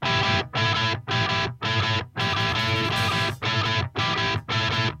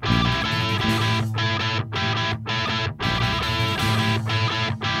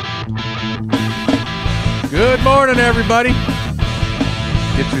Good morning, everybody.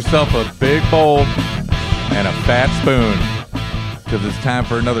 Get yourself a big bowl and a fat spoon, because it's time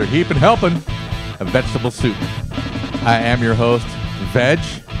for another heaping helping of vegetable soup. I am your host, Veg,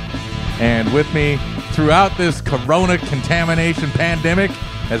 and with me throughout this corona contamination pandemic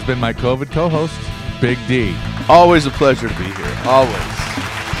has been my COVID co-host, Big D. Always a pleasure to be here, always.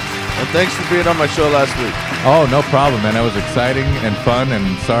 And thanks for being on my show last week. Oh, no problem, man. That was exciting and fun,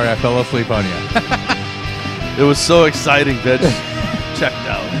 and sorry I fell asleep on you. It was so exciting, Veg. Checked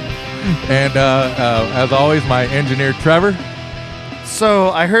out. And as always, my engineer, Trevor. So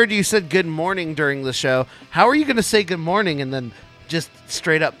I heard you said good morning during the show. How are you going to say good morning and then just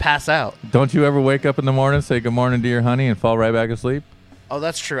straight up pass out? Don't you ever wake up in the morning, say good morning to your honey, and fall right back asleep? Oh,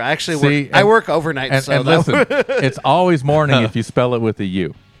 that's true. I actually work overnight. And listen, it's always morning if you spell it with a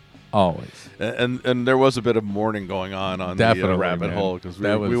U. Always. And there was a bit of mourning going on Definitely, the rabbit man. hole, because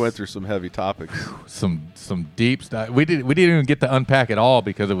we went through some heavy topics. Some deep stuff. We didn't even get to unpack it all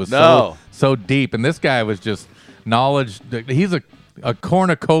because it was so deep. And this guy was just knowledge. He's a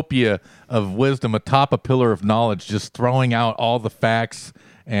cornucopia of wisdom atop a pillar of knowledge, just throwing out all the facts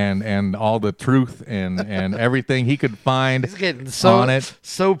and all the truth and everything he could find. He's getting on it.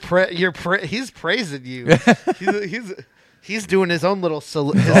 He's praising you. He's doing his own little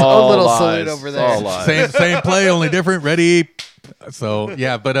salute over there. Same play, only different. Ready. So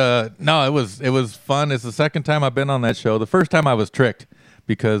yeah, but no, it was fun. It's the second time I've been on that show. The first time I was tricked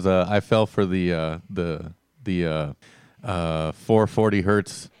because I fell for the 440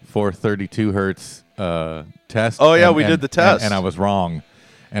 hertz, 432 hertz test. Oh yeah, we did the test, and I was wrong.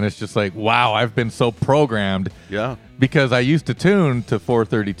 And it's just like, wow, I've been so programmed. Yeah. Because I used to tune to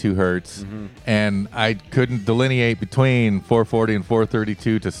 432 hertz, and I couldn't delineate between 440 and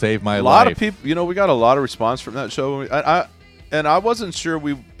 432 to save my life. A lot of people, we got a lot of response from that show. I wasn't sure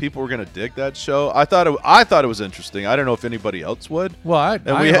people were going to dig that show. I thought it was interesting. I don't know if anybody else would. Well,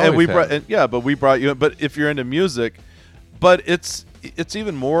 we brought you in. But if you're into music, but it's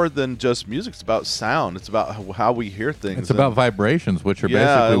even more than just music. It's about sound. It's about how we hear things. It's about vibrations, which are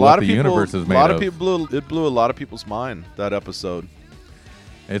basically what the universe is made of. It blew a lot of people's mind, that episode.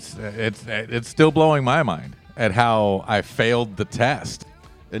 It's still blowing my mind at how I failed the test.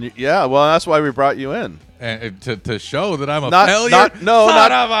 And that's why we brought you in. And to show that I'm a failure.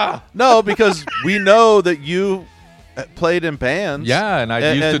 No, because we know that you played in bands. Yeah, and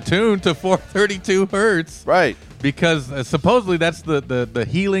I used to tune to 432 hertz. Right. Because supposedly that's the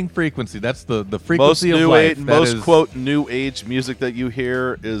healing frequency. That's the frequency of life. Most new age music that you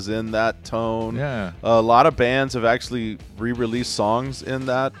hear is in that tone. Yeah. A lot of bands have actually re-released songs in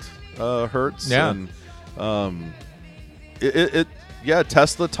that hertz. Yeah. And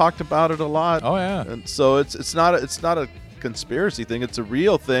Tesla talked about it a lot. Oh yeah. And so it's not a conspiracy thing. It's a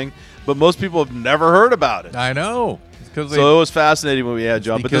real thing, but most people have never heard about it. I know. So it was fascinating when we had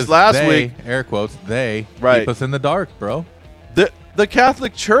John. But this last week, air quotes, they keep us in the dark, bro. The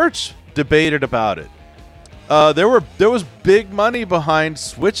Catholic Church debated about it. There was big money behind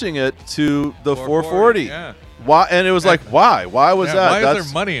switching it to the 440. Yeah. Why? And it was like, why? Why was that? Why is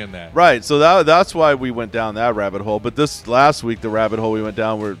there money in that? Right. So that's why we went down that rabbit hole. But this last week, the rabbit hole we went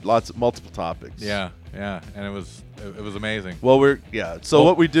down were multiple topics. Yeah, and it was amazing. Well,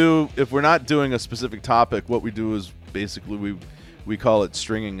 what we do, if we're not doing a specific topic, what we do is basically we call it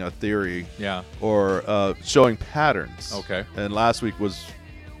stringing a theory. Yeah. Or showing patterns. Okay. And last week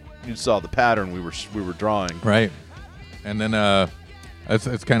you saw the pattern we were drawing. Right. And then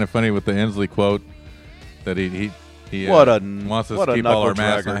it's kind of funny with the Inslee quote that he wants us to keep all our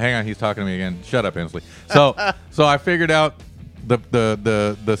masks on. Hang on, he's talking to me again. Shut up, Inslee. So I figured out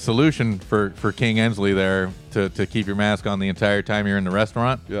the solution for King Inslee there to keep your mask on the entire time you're in the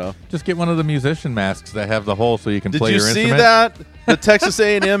restaurant. Yeah. Just get one of the musician masks that have the hole so you can play your instrument. Did you see that? The Texas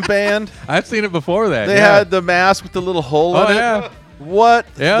A&M band? I've seen it before that. They had the mask with the little hole in it. Yeah. What?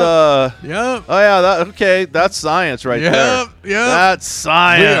 Yep. Oh yeah. That's science right there. Yep. That's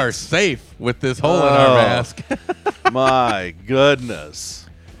science. We are safe with this hole in our mask. My goodness.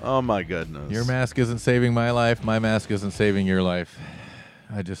 Oh my goodness. Your mask isn't saving my life. My mask isn't saving your life.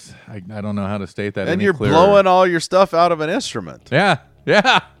 I don't know how to state that. And any you're clearer. blowing all your stuff out of an instrument. Yeah.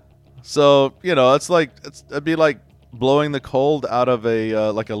 So it'd be like blowing the cold out of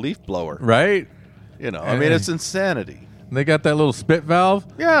a leaf blower. Right. It's insanity. They got that little spit valve.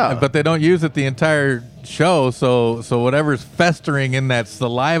 Yeah. But they don't use it the entire show, so whatever's festering in that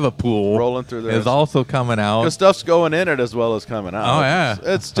saliva pool rolling through there is also coming out. The stuff's going in it as well as coming out. Oh yeah.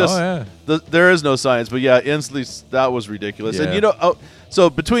 It's just there is no science, but yeah, Inslee, that was ridiculous. Yeah. And so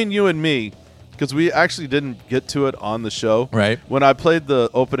between you and me, because we actually didn't get to it on the show. Right. When I played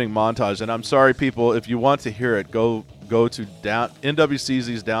the opening montage, and I'm sorry, people, if you want to hear it, go to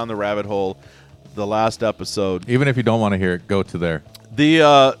NWCZ's Down the Rabbit Hole, the last episode. Even if you don't want to hear it, go to there.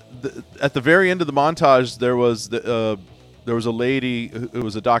 At the very end of the montage, there was a lady who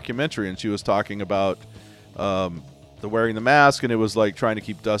was a documentary, and she was talking about the wearing the mask, and it was like trying to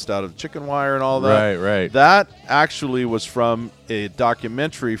keep dust out of the chicken wire and all that. Right. That actually was from a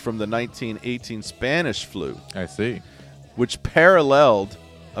documentary from the 1918 Spanish flu, I see. which paralleled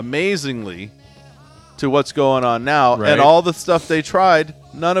amazingly to what's going on now. Right. And all the stuff they tried,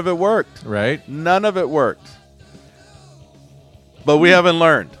 none of it worked. Right. None of it worked. But we haven't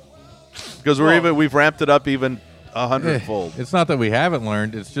learned because we've ramped it up even 100-fold. It's not that we haven't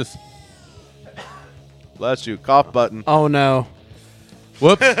learned. It's just Bless you. Cough button. Oh no.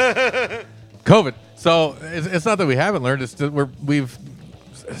 whoops. COVID. So it's not that we haven't learned. It's that we're being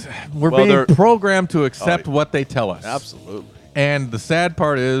programmed to accept what they tell us. Absolutely. And the sad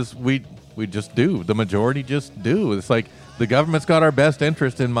part is we just do. The majority just do. It's like the government's got our best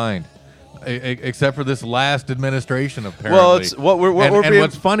interest in mind, except for this last administration, apparently. Well, it's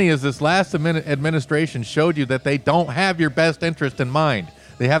what's funny is this last administration showed you that they don't have your best interest in mind.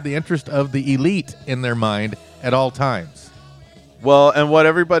 They have the interest of the elite in their mind at all times. Well, and what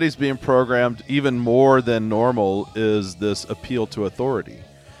everybody's being programmed even more than normal is this appeal to authority.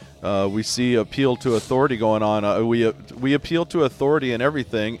 We see appeal to authority going on. We appeal to authority in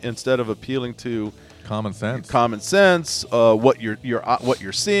everything instead of appealing to common sense. What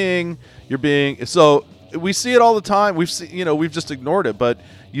you're seeing, you're being. So we see it all the time. We've just ignored it, but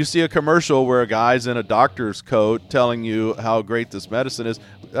you see a commercial where a guy's in a doctor's coat telling you how great this medicine is.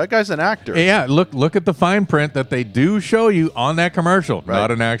 That guy's an actor. Yeah, look at the fine print that they do show you on that commercial. Right.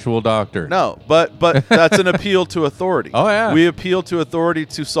 Not an actual doctor. No, but that's an appeal to authority. Oh yeah. We appeal to authority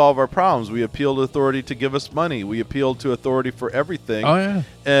to solve our problems. We appeal to authority to give us money. We appeal to authority for everything. Oh yeah.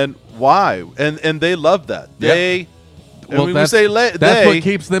 And why? And they love that. Yep. That's they, what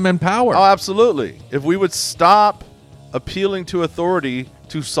keeps them in power. Oh, absolutely. If we would stop appealing to authority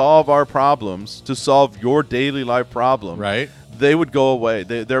to solve our problems, to solve your daily life problem, right? They would go away.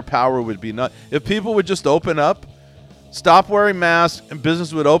 Their power would be not. If people would just open up, stop wearing masks, and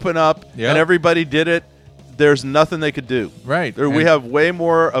business would open up, and everybody did it, there's nothing they could do. Right. We have way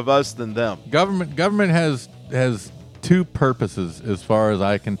more of us than them. Government has two purposes, as far as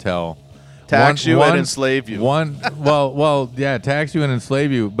I can tell. Tax you and enslave you. Tax you and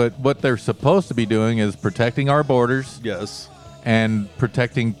enslave you. But what they're supposed to be doing is protecting our borders. Yes. And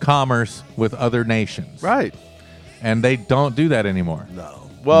protecting commerce with other nations. Right. And they don't do that anymore. No.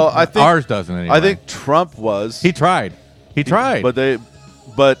 Well, I think ours doesn't anymore. I think Trump was. He tried. But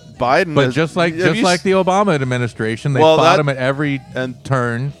Biden. But just like the Obama administration, they fought him at every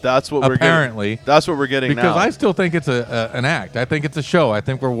turn. That's what apparently. That's what we're getting because now. I still think it's an act. I think it's a show. I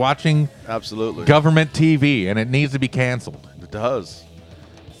think we're watching absolutely government TV, and it needs to be canceled. It does.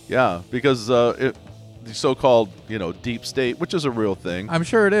 Yeah, because the so-called deep state, which is a real thing. I'm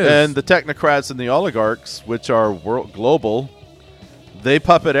sure it is. And the technocrats and the oligarchs, which are global, they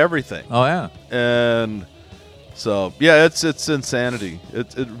puppet everything. Oh yeah. And so yeah, it's insanity.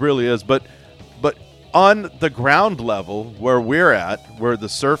 It really is. But on the ground level, where we're at, where the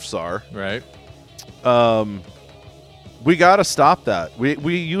serfs are, right? We got to stop that.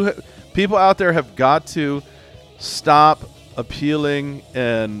 People out there have got to stop appealing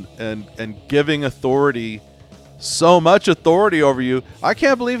and giving authority, so much authority over you. I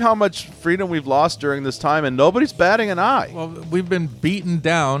can't believe how much freedom we've lost during this time, and nobody's batting an eye. Well, we've been beaten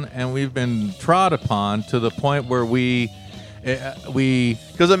down and we've been trod upon to the point where we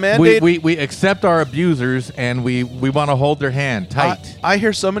accept our abusers and we want to hold their hand tight. I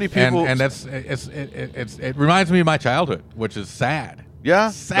hear so many people, and it reminds me of my childhood, which is sad.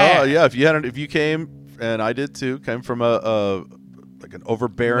 Yeah, sad. Yeah. If you came. And I did too. Came from an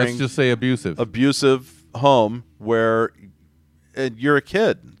overbearing, let's just say abusive home where you're a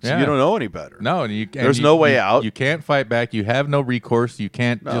kid, so you don't know any better. No, there's no way out. You can't fight back. You have no recourse. You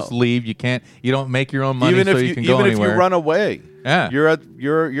can't just leave. You can't. You don't make your own money, you can go anywhere. Even if you run away, you're at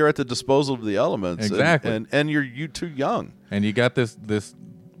the disposal of the elements. Exactly. And you're too young. And you got this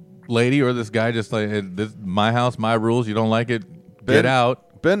lady or this guy just like, this my house, my rules. You don't like it, get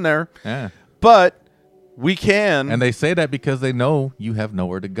out. Been there. Yeah. But we can. And they say that because they know you have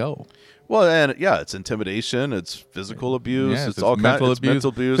nowhere to go. Well, and it's intimidation, it's physical abuse, it's all mental kinds, abuse, it's mental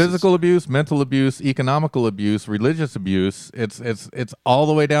abuse, physical abuse, mental abuse, economical abuse, religious abuse. It's all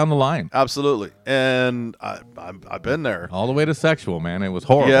the way down the line. Absolutely. And I've been there. All the way to sexual, man. It was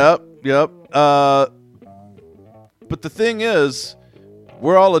horrible. Yep. But the thing is,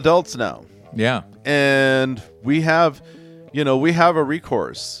 we're all adults now. Yeah. And we have a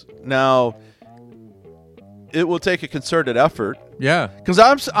recourse. Now, it will take a concerted effort. Yeah. Because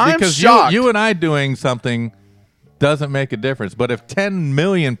I'm because shocked. you and I doing something doesn't make a difference. But if 10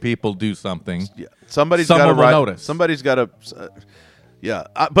 million people do something, somebody's got to someone will notice. Somebody's got to.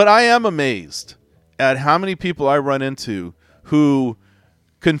 But I am amazed at how many people I run into who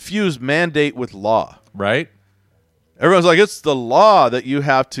confuse mandate with law. Right? Everyone's like, it's the law that you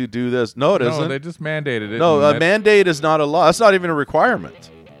have to do this. No, it isn't. No, they just mandated it. No, a mandate is not a law. That's not even a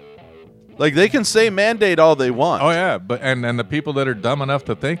requirement. Like, they can say mandate all they want. Oh, yeah. But and the people that are dumb enough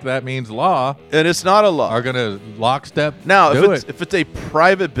to think that means law And it's not a law. are going to lockstep Now, do if it's a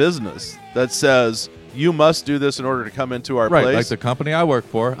private business that says you must do this in order to come into our Right, place. like the company I work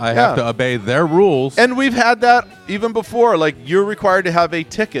for, I have to obey their rules. And we've had that even before. Like, you're required to have a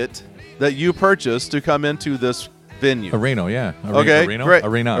ticket that you purchase to come into this venue. Arena, yeah. Okay, Arena? great.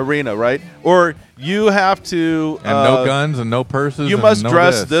 Arena, right? Or you have to... And no guns and no purses. You and must no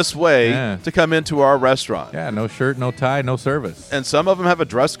dress this way Yeah. to come into our restaurant. Yeah, no shirt, no tie, no service. And some of them have a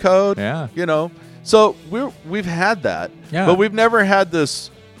dress code. Yeah. So we've had that. Yeah. But we've never had this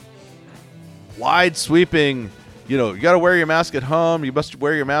wide sweeping... you got to wear your mask at home. You must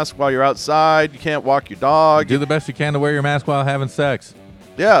wear your mask while you're outside. You can't walk your dog. Do the best you can to wear your mask while having sex.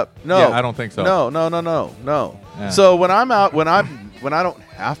 Yeah, no. Yeah, I don't think so. No. Yeah. So when I'm out, when I don't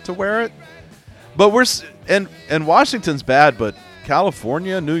have to wear it, but and Washington's bad, but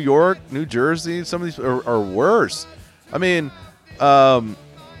California, New York, New Jersey, some of these are worse. I mean,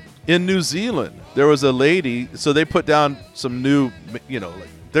 in New Zealand, there was a lady. So they put down some new, like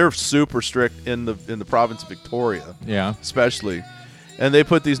they're super strict in the province of Victoria, Yeah. especially, and they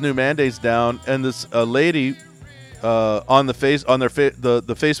put these new mandates down. And this lady on the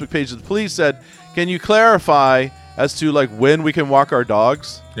Facebook page of the police said, "Can you clarify as to like when we can walk our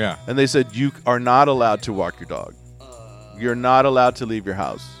dogs?" Yeah. And they said, "You are not allowed to walk your dog. You're not allowed to leave your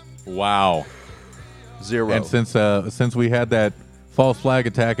house. Wow. 0." And since we had that false flag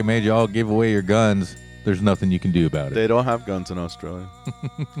attack and made you all give away your guns, there's nothing you can do about it. They don't have guns in Australia.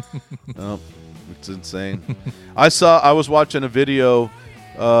 No, it's insane. I was watching a video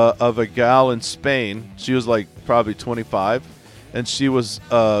of a gal in Spain. She was like probably 25, and she was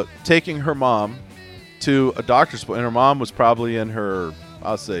taking her mom to a doctor's appointment. And her mom was probably in her,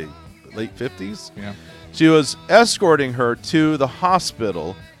 I'll say, late 50s. Yeah. She was escorting her to the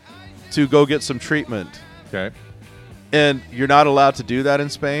hospital to go get some treatment. Okay. And you're not allowed to do that in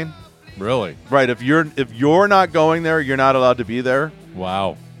Spain. Really? Right. If you're not going there, you're not allowed to be there.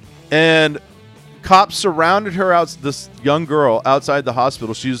 Wow. And cops surrounded her this young girl outside the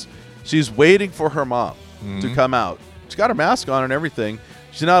hospital. She's waiting for her mom to come out. She's got her mask on and everything.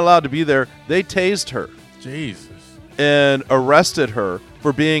 She's not allowed to be there. They tased her Jesus. and arrested her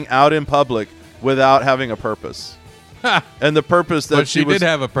for being out in public without having a purpose. And the purpose that But she did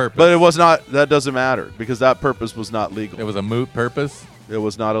have a purpose. But it was not. That doesn't matter because that purpose was not legal. It was a moot purpose. It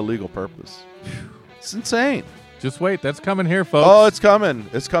was not a legal purpose. It's insane. Just wait. That's coming here, folks. Oh, it's coming.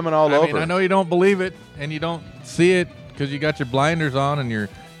 It's coming all I over. mean, I know you don't believe it and you don't see it because you got your blinders on and your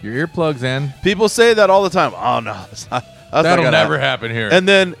earplugs in. People say that all the time. Oh no, that's not That'll never happen here. And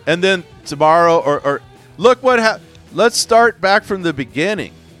then tomorrow or look what happened. Let's start back from the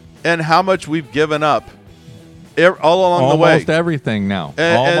beginning and how much we've given up all along the way. Almost everything now.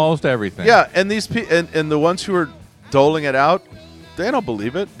 Almost everything. Yeah, and these and the ones who are doling it out, they don't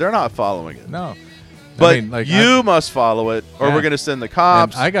believe it. They're not following it. No. But I mean, like, you must follow it, or Yeah. we're going to send the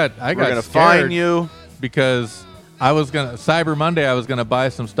cops. I got we're going to scared fine you. because I was gonna Cyber Monday. I was gonna buy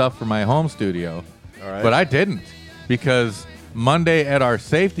some stuff for my home studio, All right. but I didn't because Monday at our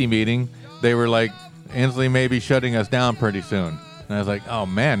safety meeting they were like, Inslee may be shutting us down pretty soon, and I was like, oh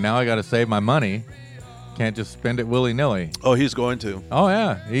man, now I got to save my money. Can't just spend it willy nilly. Oh, he's going to. Oh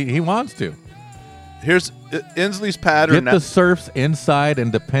yeah, he wants to. Here's Inslee's pattern. Get the serfs inside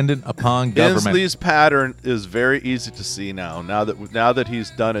and dependent upon government. Inslee's pattern is very easy to see now. Now that he's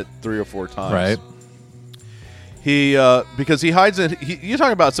done it 3 or 4 times. Right. He because he hides in. You're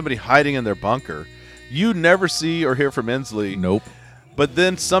talking about somebody hiding in their bunker. You never see or hear from Inslee. Nope. But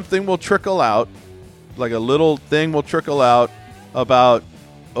then something will trickle out, like a little thing will trickle out about,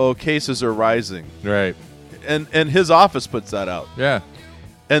 cases are rising, Right. and his office puts that out, Yeah.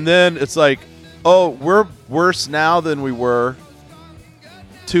 and then it's like, oh, we're worse now than we were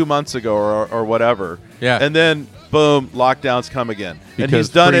 2 months ago or whatever. Yeah. And then boom, lockdowns come again, and Because he's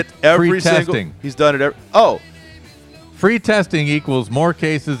done free- it every free single. testing. He's done it every. Oh, Free testing equals more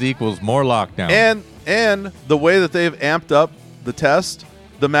cases equals more lockdown. and the way that they've amped up the test,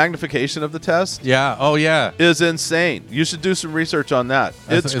 the magnification of the test Yeah. Oh, yeah. is insane. You should do some research on that.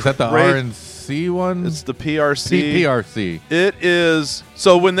 Is that the RNC one? It's the PRC. PRC. It is.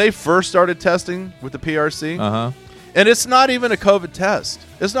 So when they first started testing with the PRC, and it's not even a COVID test.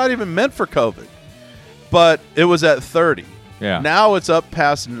 It's not even meant for COVID. But it was at 30. Yeah. Now it's up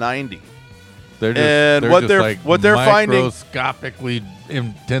past 90. They're just, And they're what just they're- like what they're finding- microscopically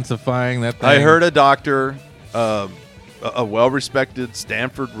intensifying that thing. I heard a doctor, a well-respected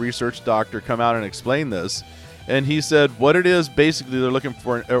Stanford research doctor, come out and explain this. And he said what it is basically they're looking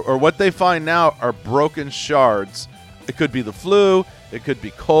for, or what they find now, are broken shards. It could be the flu. It could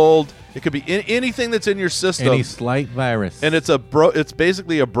be cold. It could be anything that's in your system. any slight virus. And it's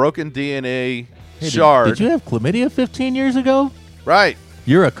basically a broken DNA Hey, shard. Did you have chlamydia 15 years ago? Right.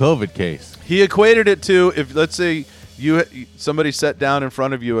 You're a COVID case. He equated it to, if let's say somebody set down in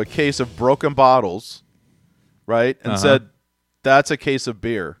front of you a case of broken bottles, right, and said, "That's a case of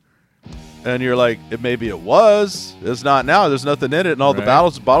beer," and you're like, "Maybe it was. It's not now. There's nothing in it, and all the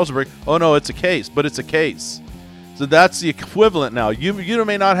bottles are breaking." Oh no, it's a case, but it's a case. So that's the equivalent now. You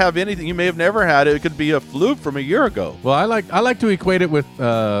may not have anything. You may have never had it. It could be a flu from a year ago. Well, I like to equate it with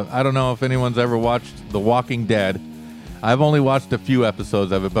I don't know if anyone's ever watched The Walking Dead. I've only watched a few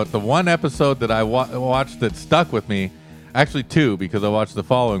episodes of it, but the one episode that I watched that stuck with me, actually two, because I watched the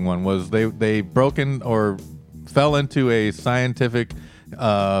following one, was they broken or fell into a scientific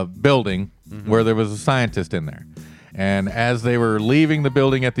building where there was a scientist in there. And as they were leaving the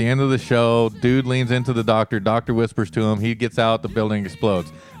building at the end of the show, dude leans into the doctor. Doctor whispers to him. He gets out. The building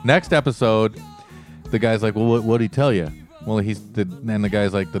explodes. Next episode, the guy's like, "Well, what did he tell you?" Well, and the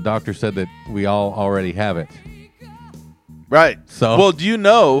guy's like, "The doctor said that we all already have it." Right. So, well, do you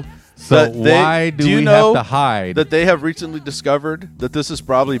know? So why do we have to hide? That they have recently discovered that this has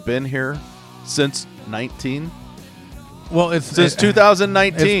probably been here since 19. Well, since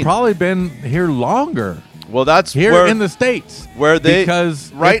 2019. It's probably been here longer. Well, that's here in the States, where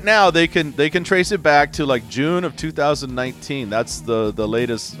because now they can trace it back to like June of 2019. That's the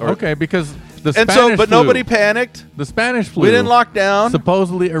latest. Okay, because the Spanish flu, nobody panicked. The Spanish flu, we didn't lock down.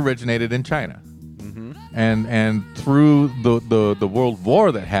 Supposedly originated in China, and through the World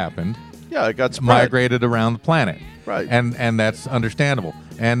War that happened, it got spread. Migrated around the planet, right? And that's understandable.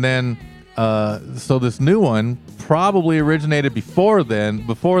 And then so this new one probably originated before then,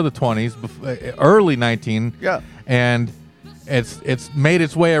 before the 20s, early 19. Yeah. And it's made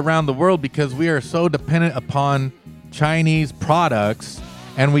its way around the world because we are so dependent upon Chinese products,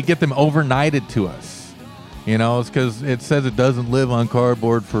 and we get them overnighted to us. You know, it's because it says it doesn't live on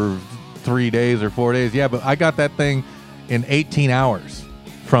cardboard for 3 days or 4 days. Yeah, but I got that thing in 18 hours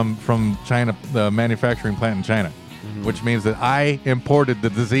from China, the manufacturing plant in China, which means that I imported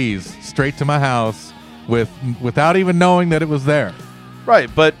the disease straight to my house without even knowing that it was there. Right,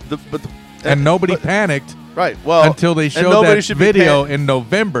 and nobody panicked. Right. Well, until they showed that video in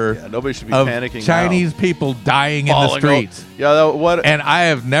November. Yeah, nobody should be of panicking. Chinese people dying in the streets. What? And I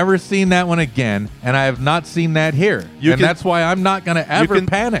have never seen that one again, and I have not seen that here. That's why I'm not going to ever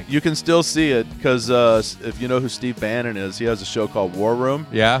panic. You can still see it because if you know who Steve Bannon is, he has a show called War Room.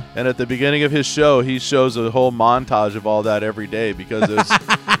 Yeah. And at the beginning of his show, he shows a whole montage of all that every day because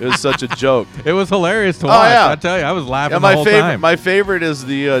it was such a joke. It was hilarious to watch. I tell you, I was laughing the whole time. My favorite is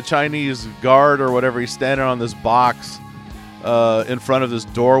the Chinese guard or whatever. He's standing on this box in front of this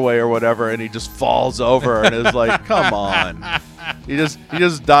doorway or whatever, and he just falls over and is like, "Come on!" He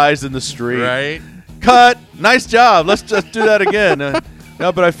just dies in the street. Right. Cut. Nice job. Let's just do that again.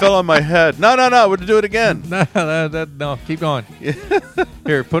 No, but I fell on my head. No. We'll do it again. No. Keep going.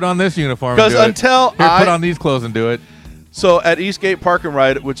 Here, put on this uniform. Because put on these clothes and do it. So at Eastgate Park and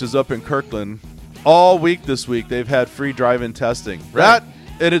Ride, which is up in Kirkland, all week this week they've had free drive-in testing. Right.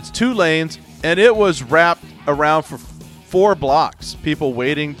 And it's 2 lanes, and it was wrapped around for 4 blocks. People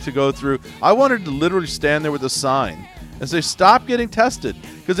waiting to go through. I wanted to literally stand there with a sign and say, "Stop getting tested."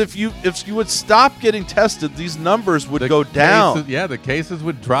 Because if you would stop getting tested, these numbers would go down. The cases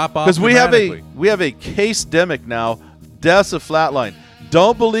would drop off. Because we have a case-demic now. Deaths have flatlined.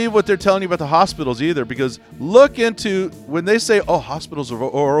 Don't believe what they're telling you about the hospitals either, because look into when they say, "Oh, hospitals are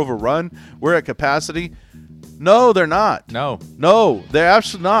overrun. We're at capacity." No, they're not. No, they're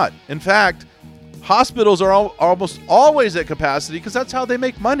absolutely not. In fact, hospitals are almost always at capacity because that's how they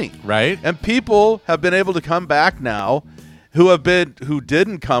make money. Right. And people have been able to come back now who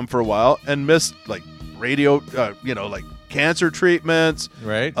didn't come for a while and missed like like cancer treatments.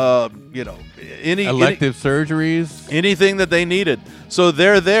 Right. Any elective surgeries. Anything that they needed. So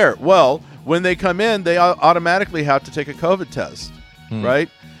they're there. Well, when they come in, they automatically have to take a COVID test. Right.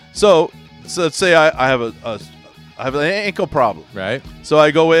 So let's say I I have an ankle problem. Right. So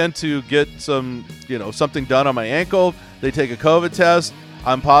I go in to get some, something done on my ankle. They take a COVID test.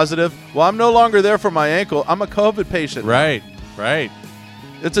 I'm positive. Well, I'm no longer there for my ankle. I'm a COVID patient. Right. Right.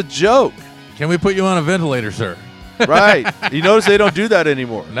 It's a joke. Can we put you on a ventilator, sir? Right. You notice they don't do that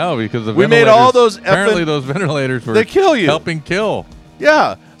anymore. No, because we made all those. Apparently, those ventilators were they kill you. Helping kill.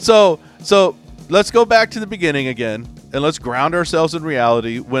 Yeah. So let's go back to the beginning again, and let's ground ourselves in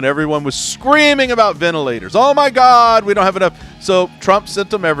reality when everyone was screaming about ventilators. Oh, my God, we don't have enough. So Trump sent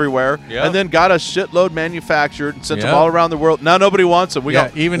them everywhere and then got a shitload manufactured and sent them all around the world. Now nobody wants them. We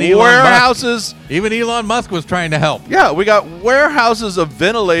got even warehouses. Even Elon Musk was trying to help. Yeah, we got warehouses of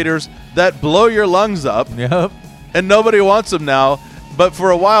ventilators that blow your lungs up. Yep. And nobody wants them now. But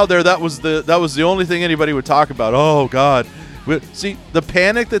for a while there, that was the only thing anybody would talk about. Oh, God. See, the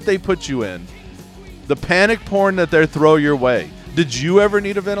panic that they put you in, the panic porn that they throw your way. Did you ever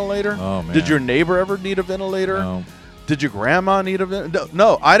need a ventilator? Oh, man. Did your neighbor ever need a ventilator? No. Did your grandma need a ventilator?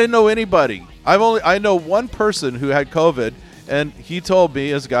 No, I didn't know anybody. I know one person who had COVID, and he told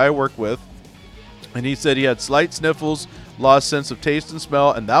me, as a guy I work with, and he said he had slight sniffles, lost sense of taste and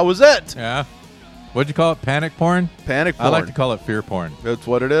smell, and that was it. Yeah. What'd you call it? Panic porn? Panic porn. I like to call it fear porn. That's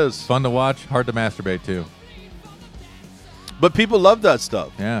what it is. Fun to watch, hard to masturbate to. But people love that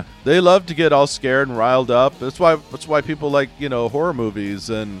stuff. Yeah. They love to get all scared and riled up. That's why people like, horror movies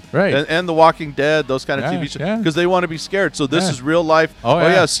and The Walking Dead, those kind of TV shows, because they want to be scared. So this is real life. Oh,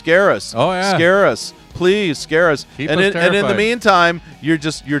 yeah. Scare us. Oh, yeah. Scare us. Please scare us. Keep and us in terrified. the meantime, you're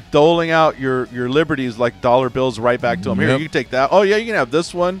doling out your liberties like dollar bills right back to them. Here, Yep. you can take that. Oh yeah, you can have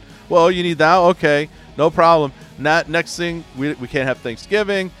this one. Well, you need that. Okay, no problem. Next thing, we can't have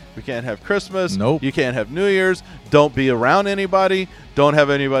Thanksgiving. We can't have Christmas. Nope. You can't have New Year's. Don't be around anybody. Don't have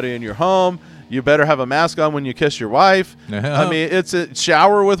anybody in your home. You better have a mask on when you kiss your wife. Yeah. I mean, it's a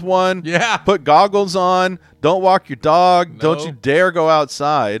shower with one. Yeah. Put goggles on. Don't walk your dog. No. Don't you dare go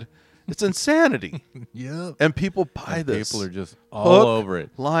outside. It's insanity. Yep. And people buy this. People are just all Hook, over it.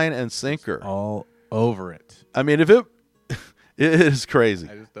 Line and sinker. All over it. I mean, it is crazy.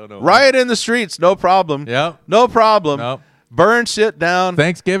 I just don't know. Riot in the streets, no problem. Yep. No problem. Nope. Burn shit down.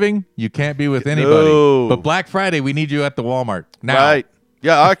 Thanksgiving, you can't be with anybody. No. But Black Friday, we need you at the Walmart now. Right.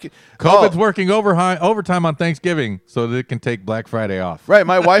 Yeah. COVID's working overtime on Thanksgiving so that it can take Black Friday off. Right.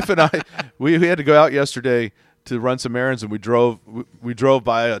 My wife and I, we had to go out yesterday to run some errands, and we drove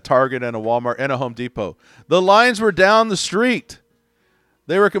by a Target and a Walmart and a Home Depot. The lines were down the street.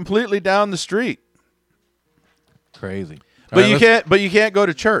 They were completely down the street. Crazy. But you can't go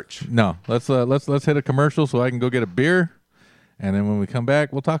to church. No. Let's hit a commercial so I can go get a beer, and then when we come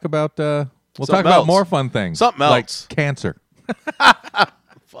back, we'll talk about more fun things. Something else. Like cancer.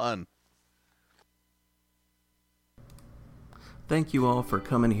 Fun. Thank you all for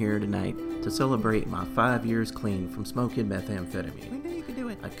coming here tonight to celebrate my 5 years clean from smoking methamphetamine. We knew you could do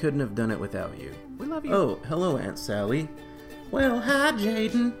it. I couldn't have done it without you. We love you. Oh, hello, Aunt Sally. Well, hi,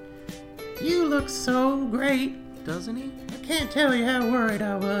 Jaden. You look so great, doesn't he? I can't tell you how worried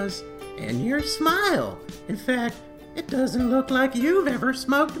I was. And your smile. In fact, it doesn't look like you've ever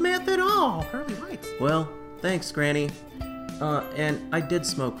smoked meth at all. Hurley writes. Well, thanks, Granny. And I did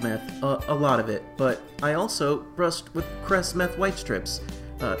smoke meth, a lot of it, but I also brushed with Crest Meth White Strips.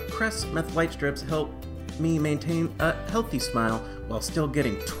 Crest Meth White Strips help me maintain a healthy smile while still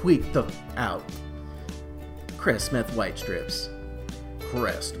getting tweaked out. Crest Meth White Strips.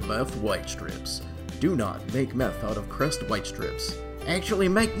 Crest Meth White Strips. Do not make meth out of Crest White Strips. Actually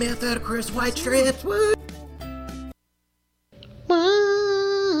make meth out of Crest White Strips. Woo!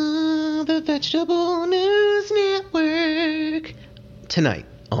 The Vegetable News Network. Tonight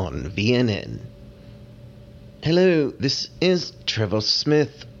on VNN. Hello, this is Trevor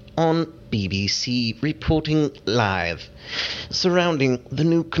Smith on BBC reporting live surrounding the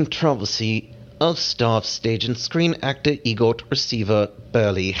new controversy of staff, stage and screen actor EGOT receiver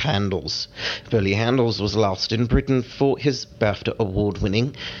Burley Handles. Burley Handles was last in Britain for his BAFTA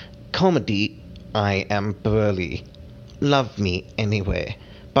award-winning comedy I Am Burley. Love Me Anyway.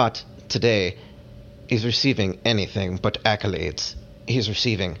 But today, he's receiving anything but accolades. He's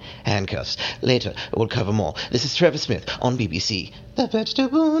receiving handcuffs. Later, we'll cover more. This is Trevor Smith on BBC, the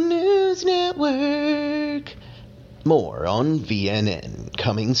Vegetable News Network. More on VNN,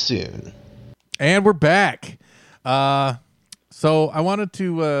 coming soon. And we're back. So I wanted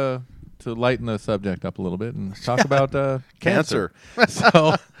to lighten the subject up a little bit and talk about cancer.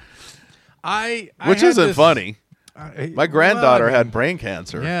 So which isn't funny. My granddaughter had brain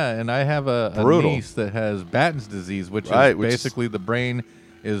cancer. Yeah, and I have a niece that has Batten's disease, which is basically the brain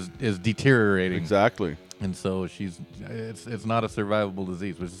is deteriorating. Exactly. And so it's not a survivable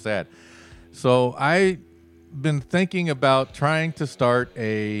disease, which is sad. So I been thinking about trying to start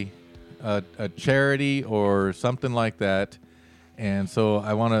a charity or something like that, and so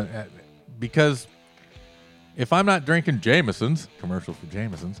I want to because if I'm not drinking Jameson's, commercial for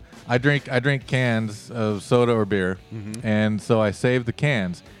Jameson's, I drink cans of soda or beer, and so I save the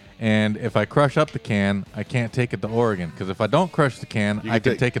cans. And if I crush up the can, I can't take it to Oregon, because if I don't crush the can, I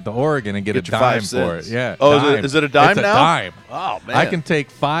can take it to Oregon and get a dime for it. Yeah. Oh, is it a dime it's now? A dime. Oh man. I can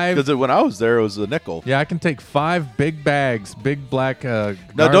take 5. Because when I was there, it was a nickel. Yeah, I can take 5 big bags, big black. Now,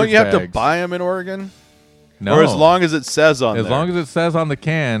 don't you have bags. to buy them in Oregon? No. Or as long as it says on there? As long as it says on the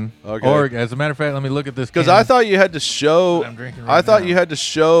can. Okay. Oregon. As a matter of fact, let me look at this. Because can I thought you had to show. that I'm drinking right I thought now. you had to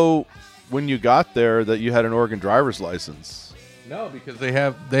show when you got there that you had an Oregon driver's license. No, because they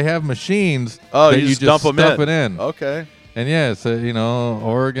have machines. Oh, that you just just dump stuff them it in. Okay. And yeah, so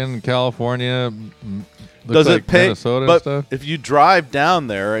Oregon, California. Looks Does like it pay? Minnesota and But stuff. if you drive down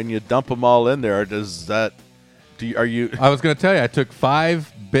there and you dump them all in there, does that? Are you? I was going to tell you, I took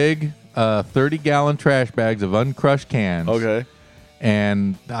 5 big 30-gallon trash bags of uncrushed cans. Okay.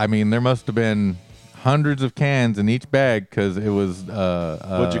 And I mean, there must have been hundreds of cans in each bag, because it was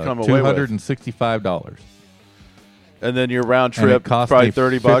What'd you come away with? $265. And then your round And it trip cost probably me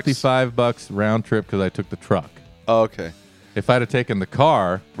 $30. $55 round trip, because I took the truck. Oh, okay. If I'd have taken the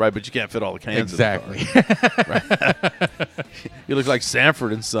car, Right, but you can't fit all the cans. exactly. In the car. You look like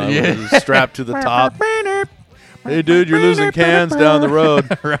Sanford and Son, Yeah. with it strapped to the top. Hey, dude, you're losing cans down the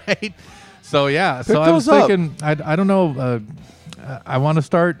road. Right. So yeah. Pick So I was those up. thinking, I don't know. I want to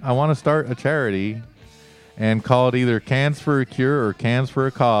start a charity, and call it either Cans for a Cure or Cans for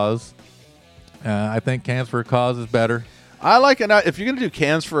a Cause. I think Cans for a Cause is better. I like it. If you're gonna do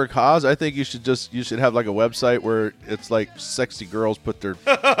Cans for a Cause, I think you should have like a website where it's like sexy girls put their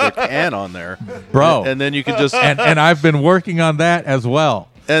can on there, Bro. and then you can just And I've been working on that as well.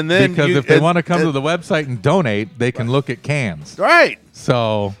 and then Because you, if they and- want to come and- to the website and donate, they can look at cans. right,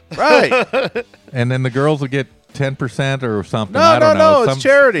 So, right. and then the girls will get 10% or something. No, I don't no, know. no, it's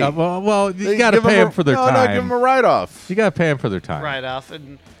charity. Well, you They got to give pay 'em them for their no, time. No, give them a write off. You got to pay them for their time. Right off, and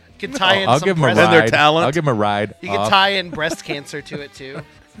you can tie in I'll some give them a breast. And their ride. talent. I'll give them a ride. You can off. tie in breast cancer to it too.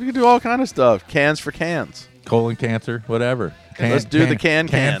 You can do all kind of stuff. Cans for cans. Colon cancer, whatever. Let's do the can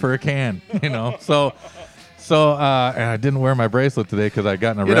for a can. So, and I didn't wear my bracelet today because I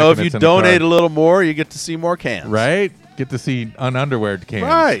got in a You wreck know, and if you it's in the car. donate a little more, you get to see more cans. right? Get to see ununderweared cans.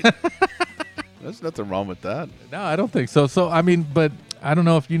 Right. There's nothing wrong with that. No, I don't think so. So I mean, but I don't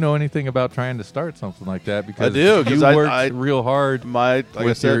know if you know anything about trying to start something like that, because do, 'cause you I- worked real hard Like I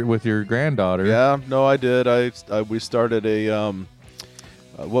with said, your granddaughter. yeah, no, I did. We started a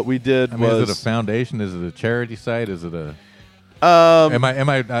what we did I mean, was is it a foundation? Is it a charity site? Is it a? um, Am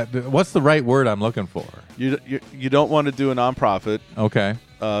I? What's the right word I'm looking for? you don't want to do a nonprofit. Okay.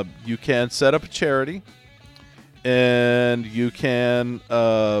 You can set up a charity, and you can.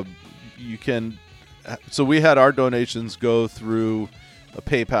 So we had our donations go through a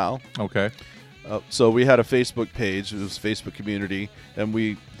PayPal. Okay. So we had a Facebook page. It was Facebook community, and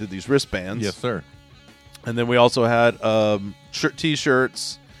we did these wristbands. Yes, sir. And then we also had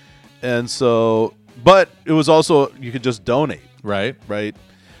T-shirts, and so, but it was also, you could just donate, Right. right?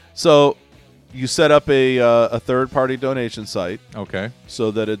 So you set up a third-party donation site Okay.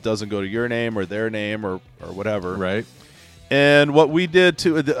 so that it doesn't go to your name or their name or whatever. Right. And what we did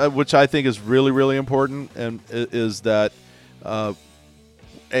too, which I think is really, really important, and is that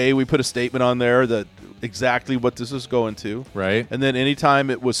we put a statement on there that exactly what this is going to, Right. and then anytime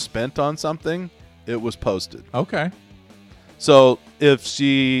it was spent on something, it was posted. Okay. So if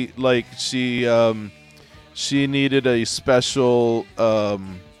she needed a special,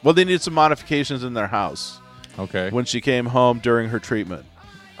 they needed some modifications in their house Okay. when she came home during her treatment.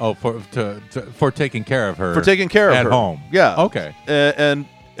 Oh, for taking care of her. For taking care of at her. home. Yeah. Okay. And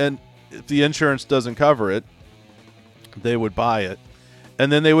if the insurance doesn't cover it, they would buy it,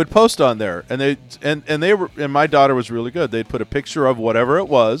 and then they would post on there. And my daughter was really good. They'd put a picture of whatever it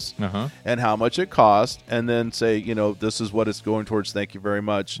was Uh-huh. and how much it cost, and then say, this is what it's going towards. Thank you very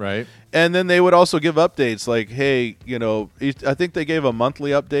much. Right. And then they would also give updates like, hey, I think they gave a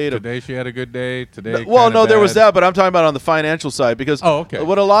monthly update. Today she had a good day. Today. Well, kinda no, there was bad. that, but I'm talking about on the financial side, because Oh, okay.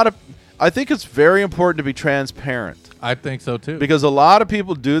 I think it's very important to be transparent, I think so too. because a lot of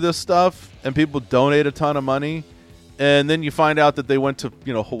people do this stuff and people donate a ton of money, and then you find out that they went to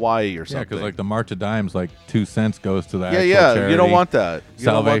Hawaii or yeah, something. because like the March of Dimes, like 2 cents goes to the yeah, actual yeah, charity. you don't want that. You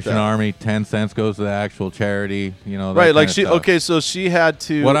don't want Salvation that. Army, 10 cents goes to the actual charity. That Right, like kinda stuff. so she had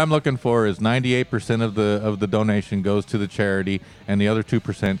to. What I'm looking for is 98% of the donation goes to the charity, and the other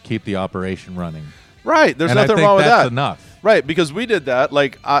 2% keep the operation running. Right, there's and I nothing think wrong with that's that. enough. Right, because we did that.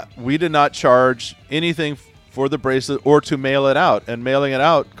 Like we did not charge anything for the bracelet or to mail it out, and mailing it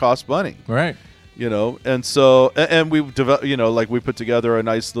out costs money. Right. And so and we developed, like we put together a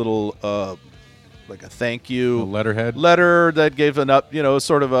nice little like a thank you A letterhead. letter that gave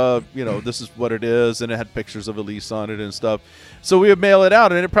sort of a this is what it is, and it had pictures of Elise on it and stuff. So we would mail it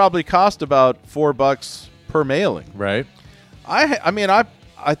out, and it probably cost about $4 per mailing. Right.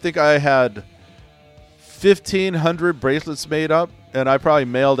 I think I had 1,500 bracelets made up, and I probably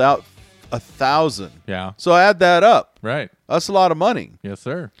mailed out 1,000. Yeah. So add that up. Right. That's a lot of money. Yes,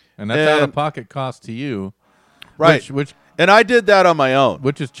 sir. And that's out of pocket cost to you. Right. Which And I did that on my own.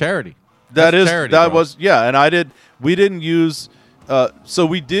 which is charity. That That's is charity, that bro. was and we didn't use so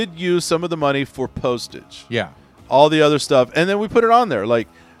we did use some of the money for postage. Yeah. All the other stuff, and then we put it on there,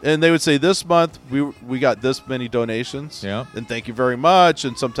 and they would say this month we got this many donations. Yeah. And thank you very much.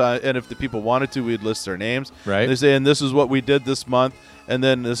 And sometimes, and if the people wanted to, we'd list their names. Right. And they say, and this is what we did this month, and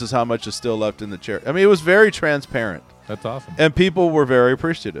then this is how much is still left in the charity. I mean, it was very transparent, That's awesome. and people were very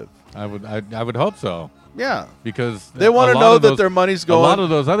appreciative. I would hope so, Yeah. because They want to know that their money's going. A lot of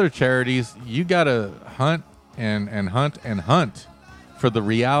those other charities, you got to hunt and hunt and hunt for the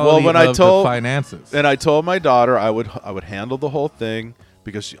reality of the finances. And I told my daughter I would handle the whole thing,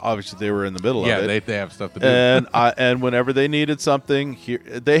 because obviously they were in the middle of it. Yeah, they have stuff to do. And whenever they needed something,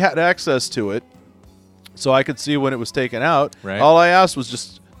 they had access to it, so I could see when it was taken out. Right. All I asked was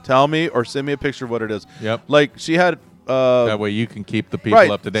just tell me or send me a picture of what it is. Yep. Like she had. That way you can keep the people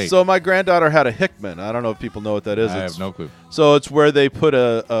right. up to date. So my granddaughter had a Hickman. I don't know if people know what that is. I have no clue. So it's where they put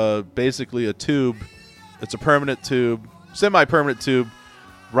basically a tube. It's a permanent tube, semi-permanent tube,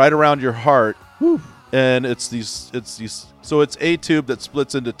 right around your heart. Whew. And it's these. So it's a tube that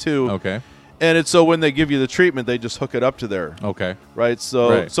splits into two. Okay. And it's so when they give you the treatment, they just hook it up to there. Okay. Right.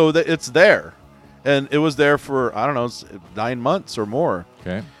 So it's there, and it was there for 9 months or more.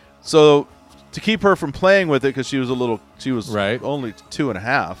 Okay. So to keep her from playing with it, because she was Right. only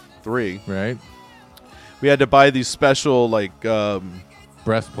 2.5, 3. Right. We had to buy these special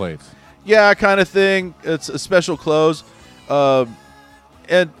Breastplates. yeah, kind of thing. It's a special clothes,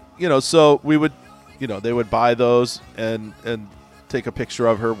 and so we would, they would buy those and take a picture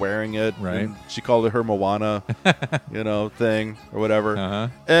of her wearing it. Right. And she called it her Moana, thing or whatever. Uh-huh.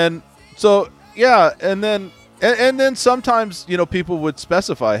 And so yeah, and then sometimes people would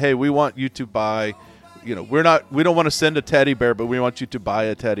specify, hey, we want you to buy, we don't want to send a teddy bear, but we want you to buy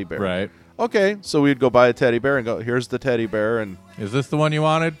a teddy bear. Right. Okay, so we'd go buy a teddy bear and go, here's the teddy bear, and Is this the one you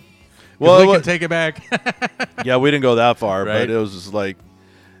wanted? Well, We can take it back. yeah, we didn't go that far, Right. but it was just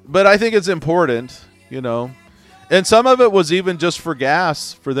but I think it's important, and some of it was even just for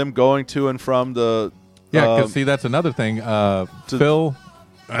gas for them going to and from the. Yeah, because see, that's another thing. Phil,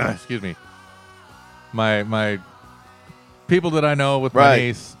 excuse me, my people that I know with my Right.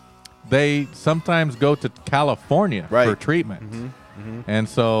 niece, they sometimes go to California Right. for treatment, Mm-hmm. and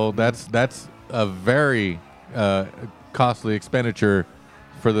so that's a very costly expenditure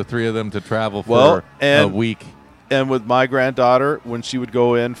for the three of them to travel for a and- week. And with my granddaughter, when she would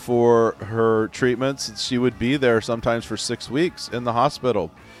go in for her treatments, she would be there sometimes for 6 weeks in the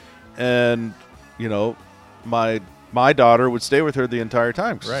hospital, and my daughter would stay with her the entire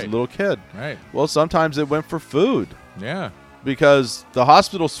time. 'Cause she's Right. a little kid. Right. Well, sometimes it went for food. Yeah. Because the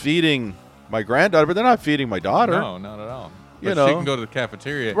hospital's feeding my granddaughter, but they're not feeding my daughter. No, not at all. But You she know. can go to the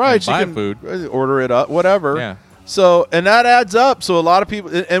cafeteria Right, and she buy can food. order it up, whatever. Yeah. So, and that adds up. So a lot of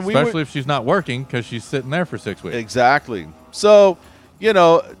people, and we Especially if she's not working because she's sitting there for 6 weeks. exactly. So,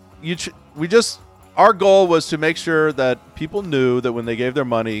 our goal was to make sure that people knew that when they gave their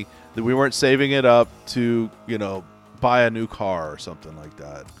money, that we weren't saving it up to, buy a new car or something like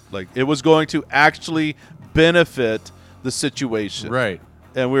that. Like it was going to actually benefit the situation. Right.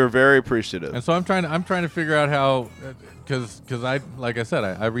 And we were very appreciative. And so I'm trying to figure out how, because I, like I said,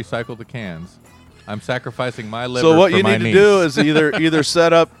 I recycle the cans. I'm sacrificing my liver. So what for you my need to niece. do is either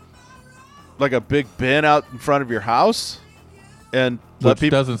set up like a big bin out in front of your house, and let which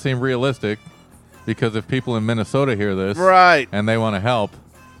people doesn't seem realistic, because if people in Minnesota hear this, right. and they want to help,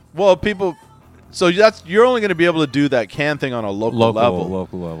 Well, people. So you're only going to be able to do that can thing on a local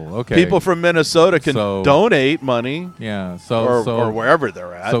level. Okay. People from Minnesota can donate money, yeah. or wherever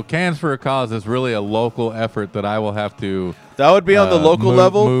they're at. So Cans for a Cause is really a local effort that I will have to that would be on the local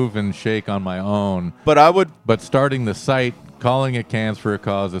level. move and shake on my own. But I would. But starting the site, calling it Cans for a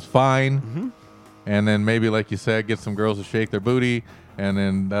Cause is fine. Mm-hmm. And then maybe, like you said, get some girls to shake their booty, and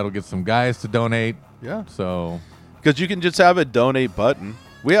then that'll get some guys to donate. Yeah. So. Because you can just have a donate button.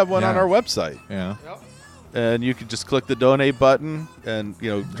 We have one on Yeah. our website, Yeah. and you can just click the donate button and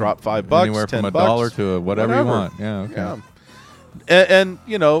drop $5, Anywhere from $10 $1 to whatever you whatever. want. Yeah. Okay. Yeah.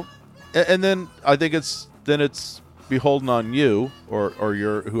 And then I think it's it's beholden on you or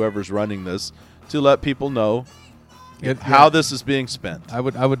your whoever's running this to let people know how this is being spent. I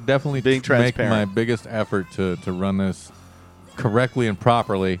would definitely being make transparent. my biggest effort to run this correctly and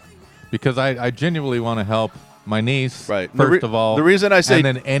properly, because I genuinely want to help my niece, Right. first of all. The reason I say, and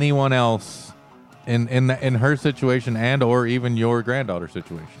then anyone else in her situation and or even your granddaughter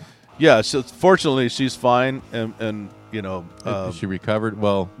situation. yeah. So fortunately, she's fine, and you know, Is she recovered?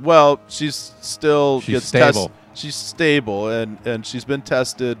 Well, she's still She's gets stable. She's stable, and she's been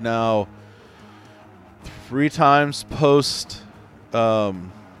tested now 3 times post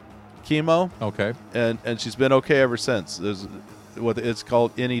chemo, okay. and she's been okay ever since. There's what it's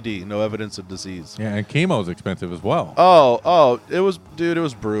called NED, no evidence of disease. Yeah, and chemo's expensive as well. It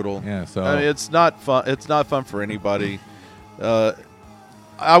was brutal. Yeah, so I mean, it's not fun. It's not fun for anybody.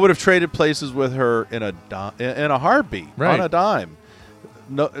 I would have traded places with her in a heartbeat, Right. on a dime.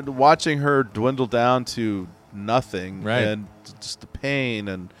 No, watching her dwindle down to nothing, Right. and just the pain,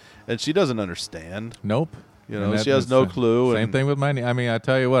 and she doesn't understand. nope. You And know, that she has is no the clue. Same and, thing with my I mean, I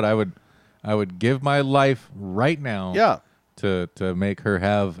tell you what, I would give my life right now Yeah, to make her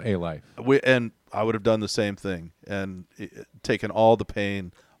have a life. and I would have done the same thing and taken all the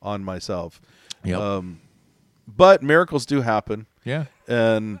pain on myself. Yep. But miracles do happen. Yeah.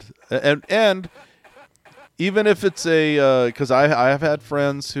 And even if it's because I have had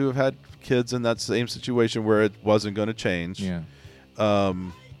friends who have had kids in that same situation where it wasn't going to change. Yeah.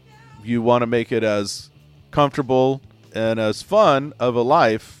 You want to make it as comfortable and as fun of a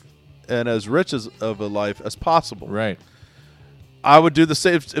life and as rich of a life as possible. Right. I would do the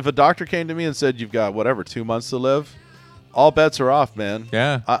same if a doctor came to me and said you've got 2 months to live. All bets are off, man.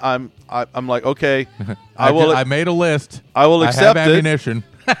 Yeah. I'm like, okay, I made a list. I will accept I have it. ammunition.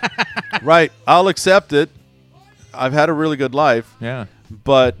 Right. I'll accept it. I've had a really good life, Yeah.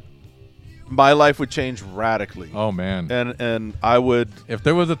 but my life would change radically. Oh man. And I would If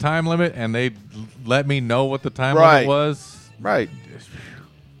there was a time limit and they let me know what the time Right. limit was, right.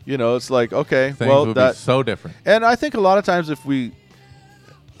 You know, it's like, okay, things well would that be so different. and I think a lot of times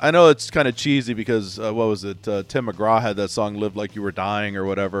I know it's kind of cheesy because what was it? Tim McGraw had that song "Live Like You Were Dying" or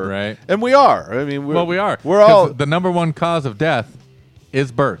whatever. Right. And we are. I mean, Well, we are. We're 'Cause all. the number one cause of death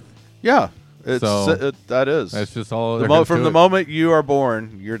is birth. Yeah. It's So, that is. That's just all. The there is from to the it. moment you are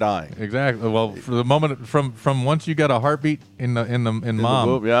born, you're dying. Exactly. Well, for the moment from once you got a heartbeat in mom.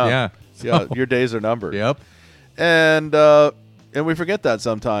 womb, yeah. Yeah. Yeah, So- your days are numbered. Yep. And we forget that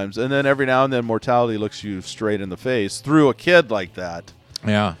sometimes. And then every now and then mortality looks you straight in the face through a kid like that.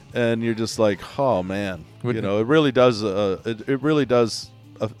 Yeah. And you're just like, oh man, Would- you know, it really does. It really does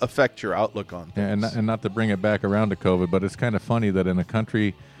affect your outlook on Yeah, things. and not to bring it back around to COVID, but it's kind of funny that in a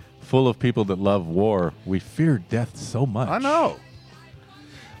country full of people that love war, we fear death so much. I know.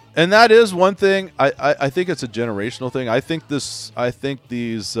 And that is one thing. I think it's a generational thing. I think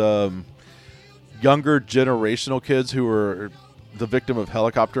these younger generational kids who are the victim of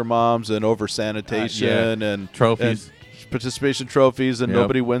helicopter moms and over sanitation and Trophies. and participation trophies, and Yep.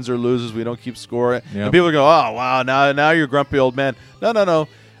 nobody wins or loses. We don't keep score. Yep. And people go, "Oh wow, now you're a grumpy old man." No.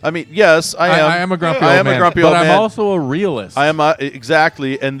 I mean, yes, I am. I am a grumpy I old am man, a grumpy but old I'm man. also a realist. I am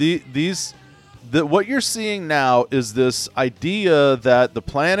exactly, and what you're seeing now is this idea that the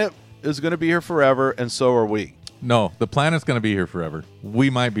planet is going to be here forever, and so are we. No, the planet's going to be here forever. We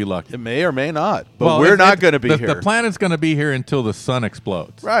might be lucky. It may or may not, but Well, we're not going to be the, here. The planet's going to be here until the sun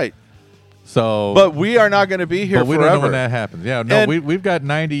explodes. Right. So, But we are not going to be here but we forever. don't know when that happens. Yeah, no, And- we've got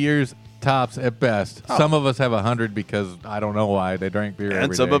 90 years tops at best. Oh. Some of us have 100 because I don't know why they drank beer and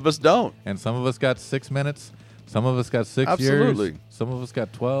every some day. of us don't. And some of us got 6 minutes. Some of us got 6 Absolutely. years. Some of us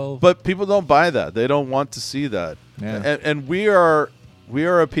got 12. But people don't buy that. They don't want to see that. Yeah. And we are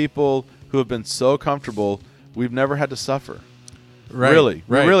a people who have been so comfortable. We've never had to suffer. right, Really.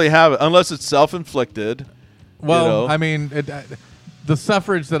 right. We really haven't, unless it's self-inflicted. Well, you know? I mean, the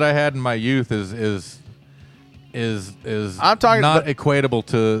suffrage that I had in my youth is I'm talking not about- equatable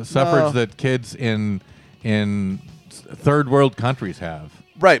to suffrage No. that kids in third world countries have.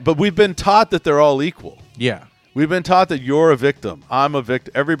 Right, but we've been taught that they're all equal. Yeah. We've been taught that you're a victim. I'm a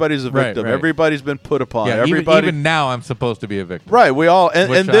victim. Everybody's a Right, victim. right. Everybody's been put upon. Yeah, Everybody. even now I'm supposed to be a victim. Right, we all, and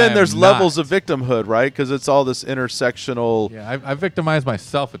Which I then am there's not. levels of victimhood, right? Because it's all this intersectional, Yeah, I victimize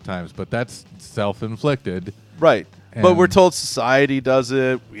myself at times, but that's self-inflicted. right? But And- we're told society does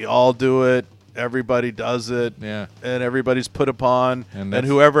it. We all do it. Everybody does it. Yeah. And everybody's put upon. And And that's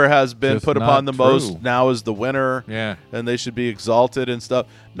whoever has been just put not upon the most true. now is the winner. Yeah. And they should be exalted and stuff.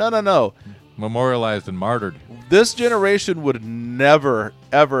 No. Memorialized and martyred. This generation would never,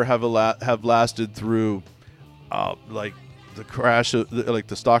 ever have lasted through, like the crash, like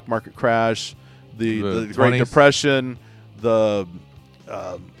the stock market crash, the 20s. Great Depression, the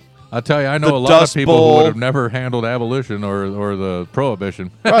I'll tell you, I know the a lot Dust of people who would Bowl. have never handled abolition or the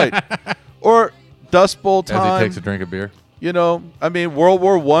prohibition. right, or Dust Bowl As he time. takes a drink of beer. You know, I mean, World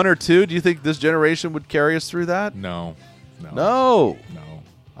War I or II. Do you think this generation would carry us through that? No. No, No.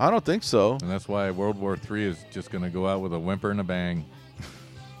 I don't think so. And that's why World War III is just going to go out with a whimper and a bang.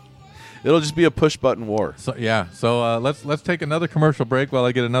 It'll just be a push button war. So yeah. So let's take another commercial break while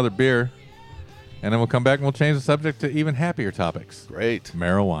I get another beer, and then we'll come back and we'll change the subject to even happier topics. Great.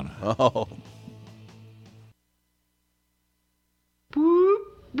 Marijuana. Oh. Boop,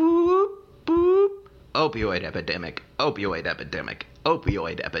 boop, boop. Opioid epidemic. Opioid epidemic.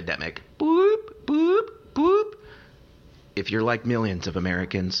 Opioid epidemic. Boop, boop, boop. If you're like millions of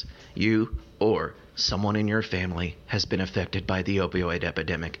Americans, you or someone in your family has been affected by the opioid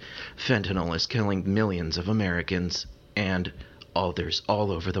epidemic. Fentanyl is killing millions of Americans and others all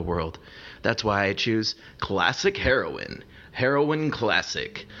over the world. That's why I choose classic heroin. Heroin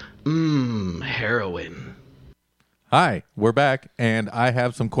classic. Heroin. Hi, we're back, and I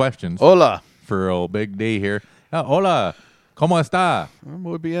have some questions Hola. for old Big D here. Hola, ¿cómo está?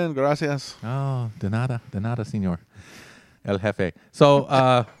 Muy bien, gracias. Oh, de nada, señor. El jefe. So,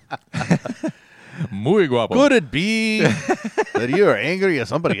 muy guapo. Could it be that you are angry at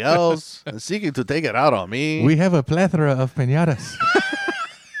somebody else and seeking to take it out on me? We have a plethora of piñatas.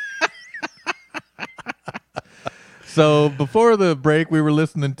 So before the break, we were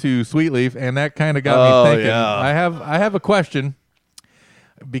listening to Sweet Leaf, and that kind of got me thinking. Yeah. I have a question,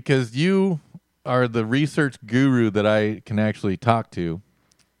 because you are the research guru that I can actually talk to.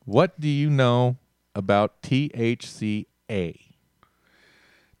 What do you know about THCA?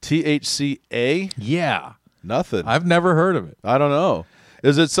 THCA? Yeah, Nothing. I've never heard of it. I don't know.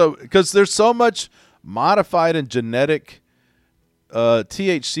 Is it so? Because there's so much modified and genetic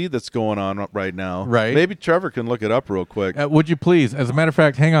THC that's going on right now. Right. Maybe Trevor can look it up real quick. Would you please? As a matter of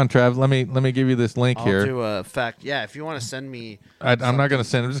fact, hang on, Trav. Let me give you this link I'll here. do a fact. Yeah, if you want to send me. I'm not going to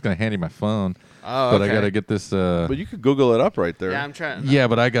send. I'm just going to hand you my phone. Oh, But okay. I got to get this. But you could Google it up right there. Yeah, I'm trying. Yeah,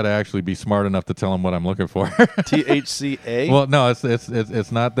 but I got to actually be smart enough to tell him what I'm looking for. THCA? Well, no,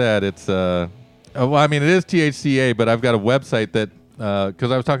 it's not that. It's well, I mean, it is THCA, but I've got a website that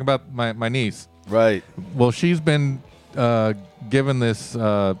because I was talking about my niece. right. Well, she's been given this.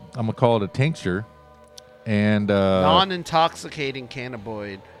 I'm gonna call it a tincture, and Non-intoxicating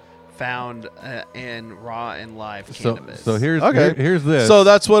cannabinoid found in raw and live cannabis. so here's Okay. here's this. So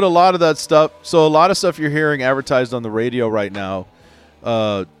that's what a lot of that stuff. So a lot of stuff you're hearing advertised on the radio right now,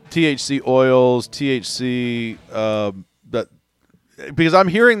 THC oils, THC. That because I'm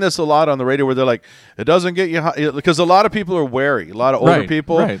hearing this a lot on the radio where they're like, it doesn't get you high, because a lot of people are wary. A lot of older Right,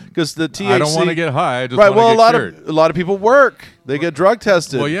 people, right. because the THC. I don't want to get high. I just right. want to Well, get cured. a lot of people work. They get drug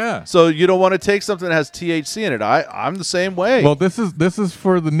tested. Well, yeah. So you don't want to take something that has THC in it. I'm the same way. Well, this is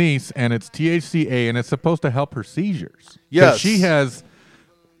for the niece, and it's THCA, and it's supposed to help her seizures. 'Cause Yes. she has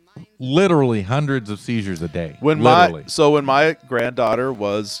literally hundreds of seizures a day. when literally. when my granddaughter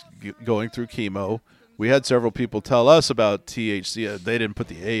was going through chemo, we had several people tell us about THC. They didn't put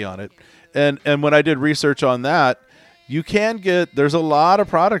the A on it, and when I did research on that, you can get. There's a lot of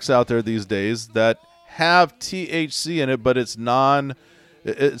products out there these days that have THC in it, but it's non.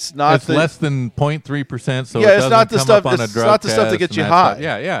 It's not. It's less than 0.3%, so Yeah, it it's doesn't not the come stuff- up on a it's drug not the stuff that test gets and you that high. stuff.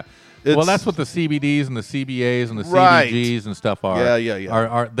 Yeah. It's- Well, that's what the CBDs and the CBAs and the Right. CBGs and stuff are. Yeah.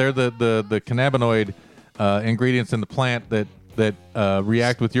 Are they're the cannabinoid ingredients in the plant that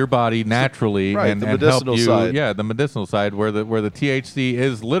react with your body naturally Right, and the help medicinal you. side. Yeah, the medicinal side where the THC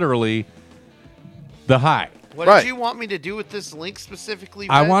is literally the high. what right. did you want me to do with this link specifically?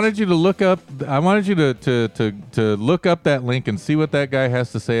 I Reg? wanted you to look up. I wanted you to look up that link and see what that guy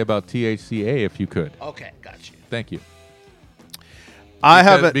has to say about THCA, if you could. Okay, got you. Thank you. I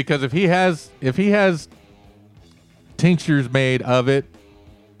haven't. Because if he has tinctures made of it,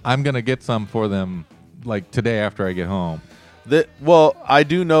 I'm gonna get some for them like today after I get home. Well, I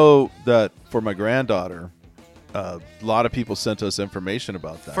do know that for my granddaughter, a lot of people sent us information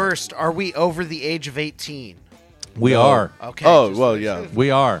about that. First, are we over the age of 18? We No. are. Okay. Oh, just well, make yeah. sure.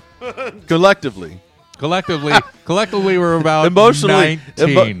 We are. Collectively, Collectively, we're about emotionally,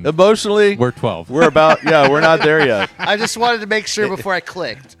 19. emotionally, We're 12. we're about. Yeah, we're not there yet. I just wanted to make sure before I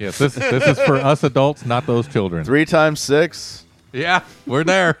clicked. Yes, this is for us adults, not those children. 3 times 6. Yeah, we're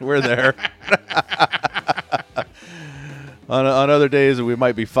there. We're there. on other days, we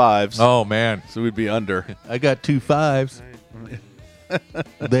might be 5s, Oh man, so we'd be under. I got 2 5s.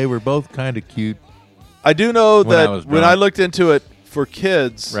 They were both kind of cute, I do know When I that was when drunk. I looked into it for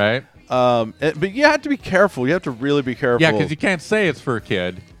kids, right? but you have to be careful. You have to really be careful. Yeah, because you can't say it's for a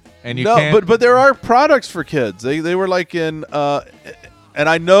kid. and you no, can't. but there are products for kids. They were like in, and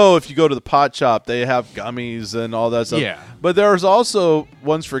I know if you go to the pot shop, they have gummies and all that stuff. Yeah. But there's also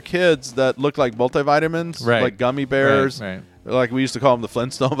ones for kids that look like multivitamins, Right. like gummy bears, Right. like we used to call them the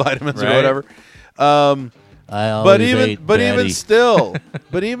Flintstone vitamins or Right. whatever. But even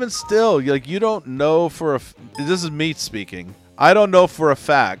still, like you don't know for this is me speaking. I don't know for a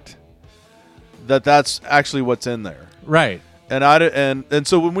fact that that's actually what's in there. Right. And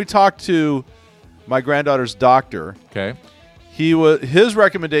so when we talked to my granddaughter's doctor, Okay. his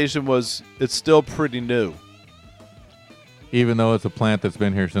recommendation was it's still pretty new. Even though it's a plant that's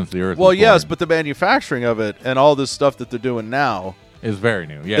been here since the earth. Well, was yes, born, but the manufacturing of it and all this stuff that they're doing now is very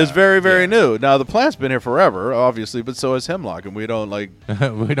new. Yeah. is very, very new. Now the plant's been here forever, obviously, but so is hemlock, and we don't like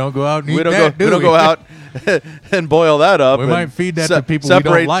we don't go out and eat we don't that, go do go out and boil that up. We and might feed that to people we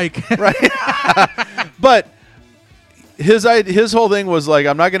separate- don't like. But his whole thing was like,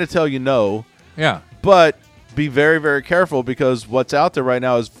 I'm not going to tell you no, Yeah. but be very, very careful because what's out there right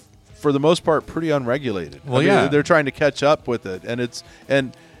now is, for the most part, pretty unregulated. Well, yeah. they're trying to catch up with it, and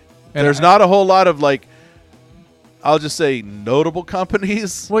there's not a whole lot of like, I'll just say notable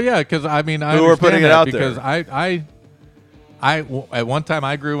companies. Well, yeah, because I mean, I Who are understand putting it that out because there. I at one time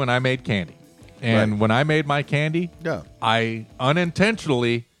I grew and I made candy, and Right. when I made my candy, Yeah. I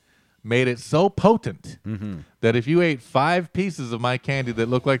unintentionally made it so potent that if you ate 5 pieces of my candy that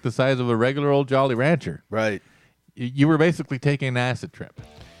looked like the size of a regular old Jolly Rancher, Right. you were basically taking an acid trip.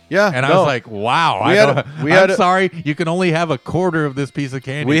 Yeah. And I no. was like, "Wow, We had I'm sorry, you can only have a quarter of this piece of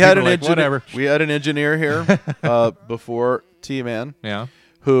candy." we had People an are like, whatever. We had an engineer here before T-Man Yeah,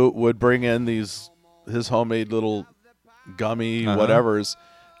 who would bring in his homemade little gummy whatevers,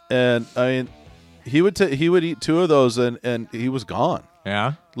 and I mean, he would eat 2 of those and he was gone.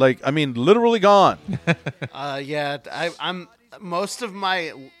 yeah. Like, I mean, literally gone. Yeah, I'm most of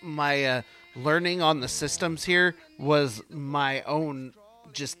my learning on the systems here was my own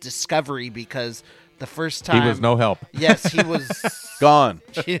just discovery because the first time He was no help. Yes, he was Gone.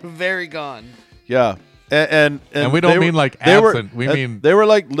 very gone. Yeah. And And we don't they mean like they were- absent. We and mean they were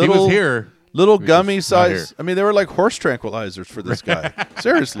like He little was here. little He was gummy just not here. size. I mean, they were like horse tranquilizers for this guy.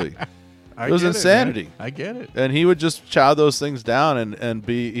 Seriously. I It was get man. insanity. I get it. And he would just chow those things down and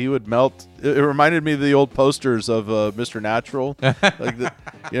he would melt. It reminded me of the old posters of Mr. Natural, like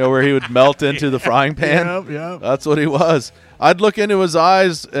where he would melt into the frying pan. Yep. That's what he was. I'd look into his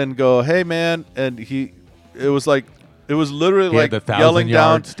eyes and go, "Hey, man," and it was literally He had like the yelling 1,000-yard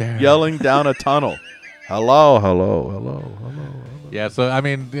down, stare. yelling down a tunnel. Hello. Yeah, so I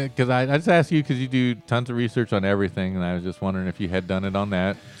mean, because I just asked you because you do tons of research on everything, and I was just wondering if you had done it on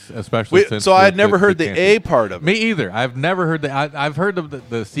that, especially since. So I had never heard the cancer. A part of it. Me either. I've never heard that. I've heard of the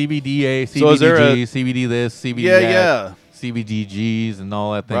CBDA, So is there CBDG, a- CBD this, CBD Yeah, that, yeah. CBDGs, and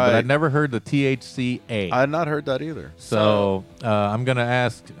all that thing. But Right. I'd never heard the THCA. I had not heard that either. So I'm going to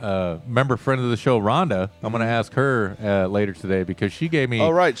ask member friend of the show, Rhonda. I'm going to ask her later today because she gave me Oh,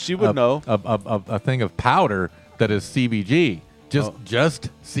 right. She would know. a thing of powder that is CBG. Just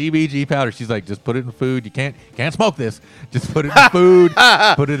CBG powder. She's like, just put it in food. You can't smoke this. Just put it in food.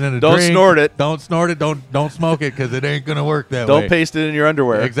 Put it in a Don't drink. snort it. Don't snort it. Don't smoke it because it ain't gonna work that way. Don't paste it in your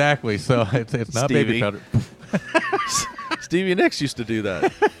underwear. Exactly. So it's not baby Stevie. powder. Stevie Nicks used to do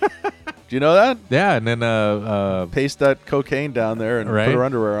that. Do you know that? Yeah, and then Paste that cocaine down there and Right. put her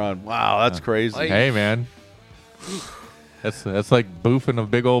underwear on. Wow, that's crazy. hey man, that's like boofing a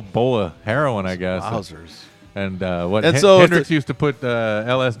big old bowl of heroin, I guess. Wowzers. And what And so Hendrix used to put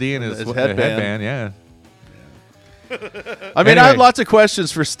LSD in his headband. Yeah. I mean, I have Anyway. lots of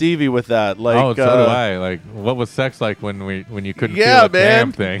questions for Stevie with that. Like, Oh, so do I. Like, what was sex like when you couldn't Yeah, feel a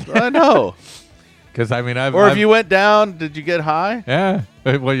man. damn thing? I know. Because I mean, I've Or if I've- you went down, did you get high? yeah.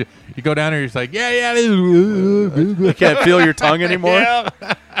 Well, you go down there, you're just like, yeah. You can't feel your tongue anymore.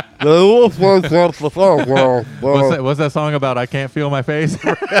 What's that song about? I can't feel my face.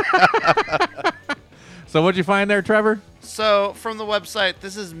 So what'd you find there, Trevor? So from the website,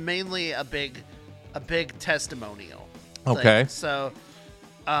 this is mainly a big testimonial. thing. Okay. So,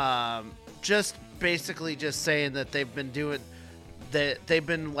 just basically just saying that they've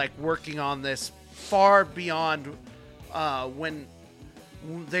been like working on this far beyond when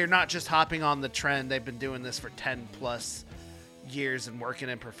they're not just hopping on the trend. They've been doing this for 10 plus years and working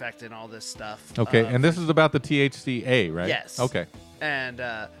and perfecting all this stuff. Okay, and this is about the THCA, right? Yes. Okay. And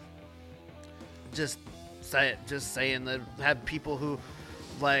just saying that had people who,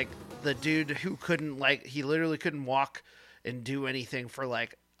 like the dude who couldn't, like, he literally couldn't walk and do anything for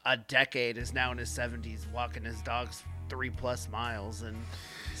like a decade is now in his 70s walking his dogs 3+ miles and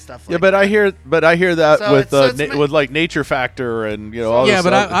stuff. Yeah, like but that. I hear that So with it's with like Nature Factor and all Yeah, this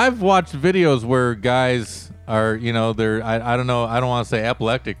but stuff. I've watched videos where guys are, they're I don't know, I don't want to say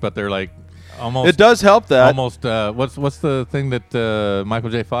epileptic, but they're like almost. It does help that Almost. What's the thing that Michael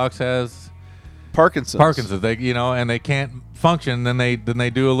J. Fox has? Parkinson's. They and they can't function. Then they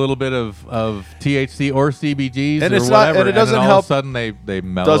do a little bit of THC or CBGs And or it's not- whatever, and it doesn't then all help- of a sudden they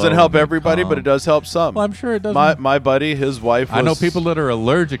mellow. Doesn't help and they everybody, but it calm. does help some. Well, I'm sure it doesn't. My buddy, his wife. Was, I know people that are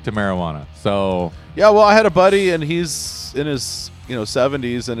allergic to marijuana. So Yeah, well, I had a buddy, and he's in his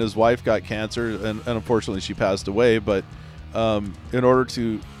 70s, and his wife got cancer, and unfortunately she passed away. But in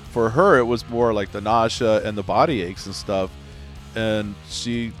order for her, it was more like the nausea and the body aches and stuff, and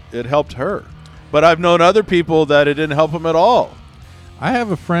it helped her. But I've known other people that it didn't help them at all. I have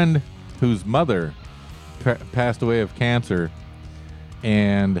a friend whose mother passed away of cancer,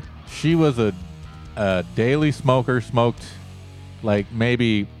 and she was a daily smoker. Smoked like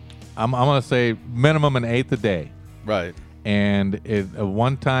maybe I'm gonna say minimum an eighth a day. Right. And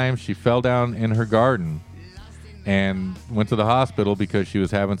one time she fell down in her garden and went to the hospital because she was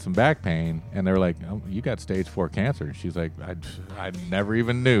having some back pain, and they were like, "Oh, you got stage 4 cancer." And she's like, I never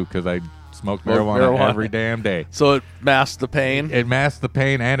even knew because I smoked marijuana every damn day. So it masked the pain. It masked the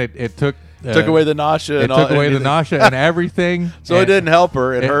pain, and it took Took away the nausea. it and took all, away the everything. nausea and everything. So it didn't help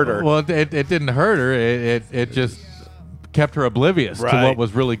her. It hurt her. Well, it didn't hurt her. It just kept her oblivious to Right. what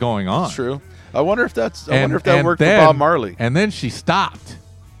was really going on. It's true. I wonder if that And worked then, for Bob Marley. And then she stopped,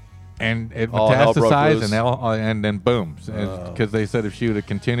 and it All hell broke metastasized, loose. and then boom, because they said if she would have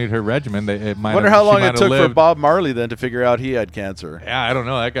continued her regimen, it might. Wonder how she long might it have took for lived. Bob Marley then to figure out he had cancer. Yeah, I don't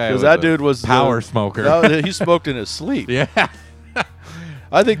know. That guy Because was that a dude was power smoker. No, he smoked in his sleep. Yeah,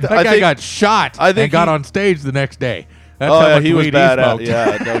 I think that guy got shot I think and got he- on stage the next day. That's Oh how yeah, much he was weed bad he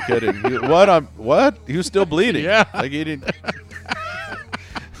at. smoked. Yeah, no kidding. What? He was still bleeding. Yeah. like he didn't.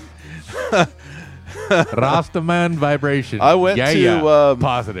 Rastaman vibration. I went to,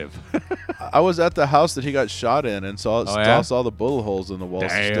 positive. I was at the house that he got shot in and saw yeah? saw the bullet holes in the walls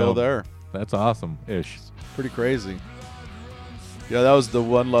Damn. still there. That's awesome ish. Pretty crazy. Yeah, that was the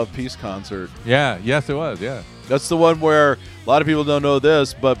One Love Peace concert. Yeah. Yes, it was. Yeah. That's the one where a lot of people don't know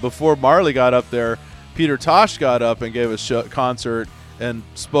this, but before Marley got up there, Peter Tosh got up and gave a concert and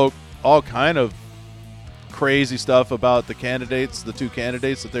spoke all kind of crazy stuff about the candidates, the two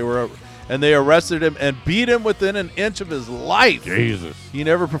candidates that they were, and they arrested him and beat him within an inch of his life. Jesus. He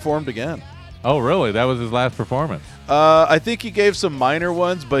never performed again. Oh, really? That was his last performance. I think he gave some minor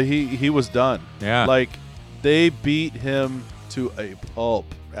ones, but he was done. Yeah. Like they beat him to a pulp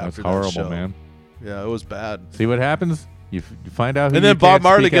That's after horrible, that show. man. Yeah, it was bad. See what happens? You find out who And you then Bob can't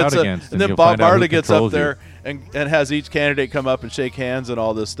Marley speak out gets up, against, and then you'll Bob find out who Marley gets up controls you. there and has each candidate come up and shake hands and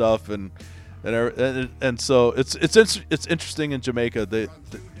all this stuff and so it's interesting in Jamaica. They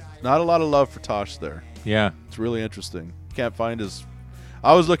not a lot of love for Tosh there. Yeah. It's really interesting. Can't find his.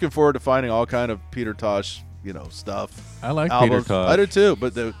 I was looking forward to finding all kind of Peter Tosh, stuff. I like albums. Peter Tosh. I do too,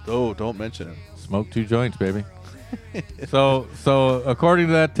 but don't mention him. Smoke 2 joints, baby. So according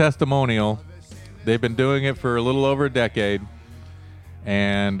to that testimonial, they've been doing it for a little over a decade,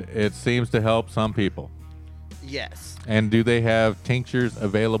 and it seems to help some people. Yes. And do they have tinctures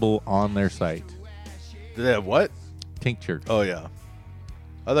available on their site? Did they have what? Tincture. Oh yeah,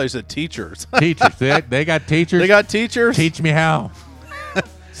 I thought you said teachers. Teachers. They got teachers. They got teachers. Teach me how.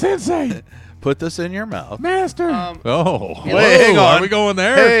 Sensei. Put this in your mouth. Master. Oh. Wait, Whoa, hang on. Are we going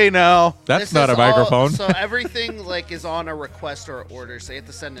there? Hey now. That's This not a is all- microphone. so everything is on a request or order. So you have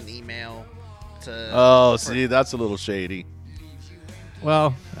to send an email to. Oh, see, that's a little shady.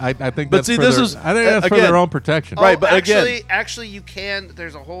 Well, I think But that's see, for this their, is- I think that's for again- their own protection. Right, but again- actually, you can.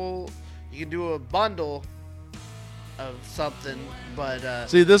 There's a whole. You can do a bundle of something, but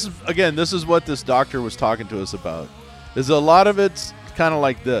See, this is what this doctor was talking to us about. Is a lot of it's kind of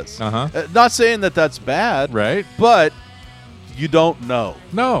like this. Uh-huh. Not saying that that's bad, Right? but you don't know.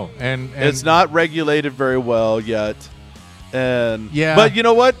 No, and It's not regulated very well yet. And Yeah. but you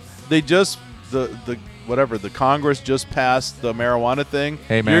know what? They just the Congress just passed the marijuana thing.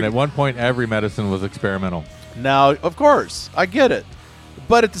 Hey, man, You're- at one point, every medicine was experimental. Now, of course, I get it.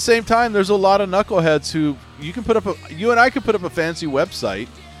 But at the same time, there's a lot of knuckleheads who you and I could put up a fancy website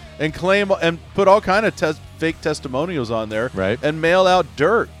and claim and put all kind of fake testimonials on there, Right. and mail out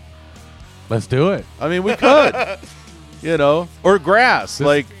dirt. Let's do it. I mean, we could, or grass,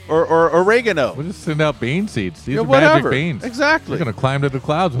 like or oregano. We'll just send out bean seeds. These Yeah, are whatever. magic beans. Exactly. We're going to climb to the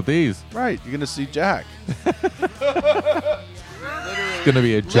clouds with these. Right. You're gonna see Jack. It's going to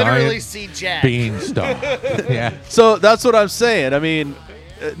be a literally giant see Jack. beanstalk. Yeah. So that's what I'm saying. I mean,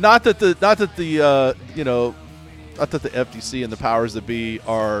 not that the not that the FTC and the powers that be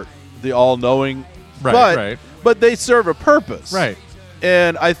are the all-knowing, Right, but they serve a purpose. right.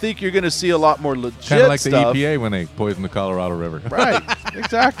 And I think you're going to see a lot more legit Kind of like stuff. the EPA when they poisoned the Colorado River. Right,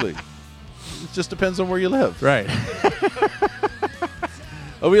 exactly. It just depends on where you live. Right.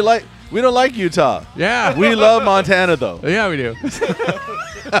 Oh, we don't like Utah. Yeah. We love Montana though. Yeah, we do.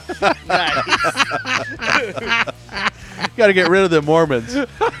 Got to get rid of the Mormons.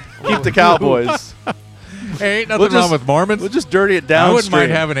 Keep the Cowboys. Hey, ain't nothing wrong with Mormons. We'll just dirty it I downstream. wouldn't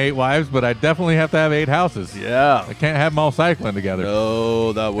mind having 8 wives, but I definitely have to have 8 houses. Yeah. I can't have them all cycling together.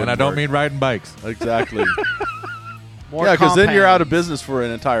 No, that wouldn't And I don't work. mean riding bikes, Exactly. More Yeah, because then you're out of compounds. business for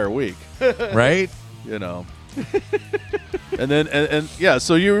an entire week. right? You know. And then and yeah,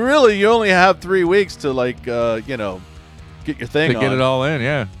 so you only have 3 weeks to like get your thing To on. get it all in,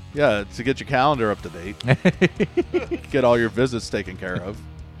 yeah. Yeah, to get your calendar up to date. Get all your visits taken care of.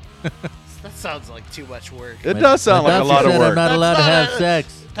 That sounds like too much work. It does sound like a lot of work. I'm not allowed to have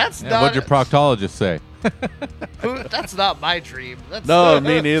sex. That's Yeah, not. what'd your proctologist say? That's not my dream. That's No,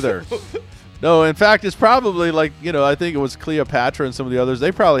 me neither. No, in fact, it's probably like, I think it was Cleopatra and some of the others.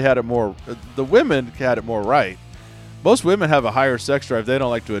 They probably had it more. The women had it more right. Most women have a higher sex drive. They don't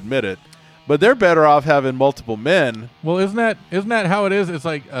like to admit it. But they're better off having multiple men. Well, isn't that how it is? It's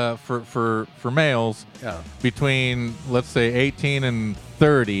like for males Yeah. between, let's say, 18 and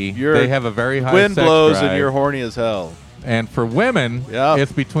 30, You're- they have a very high Wind sex blows drive. and you're horny as hell. And for women, Yeah.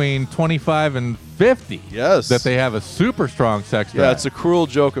 it's between 25 and 50 Yes. that they have a super strong sex drive. Yeah, it's a cruel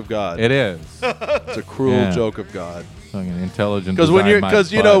joke of God. It is. It's a cruel Yeah. joke of God. Fucking intelligent. Because when design you're,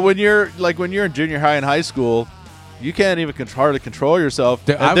 my when you're in junior high and high school, you can't even hardly control yourself,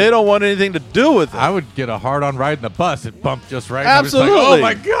 Dude, and they don't want anything to do with it. I would get a hard on riding the bus. It bumped just right. and I'm just like, Absolutely. oh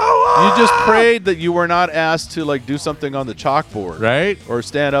my god! You just prayed that you were not asked to do something on the chalkboard, right, or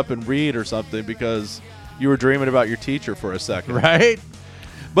stand up and read or something because you were dreaming about your teacher for a second. right.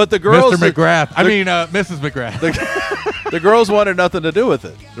 But the girls, Mr. McGrath. the- Mrs. McGrath. the girls wanted nothing to do with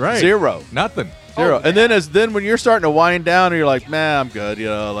it. right. Zero. Nothing. Zero. And then when you're starting to wind down, and you're like, man, I'm good.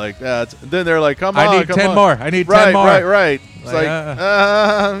 Like that. Then they're like, come on, I need come 10 on. more. I need 10 Right, more. right. It's Like,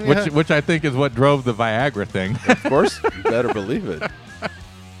 yeah. Which I think is what drove the Viagra thing. Of course, you better believe it.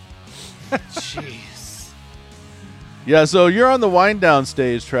 Jeez. Yeah, so you're on the wind down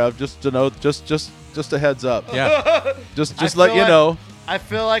stage, Trev. Just to know, just a heads up. yeah. Just I let feel you like- know. I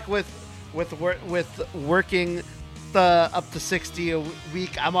feel like with working the up to 60 a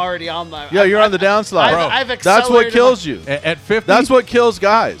week, I'm already on the. Yeah, you're on the downslide. I've That's what accelerated kills you. At 50, That's what kills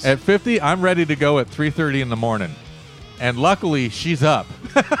guys. At 50, I'm ready to go at 3:30 in the morning, and luckily she's up.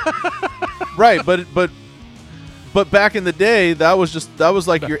 Right, but back in the day, that was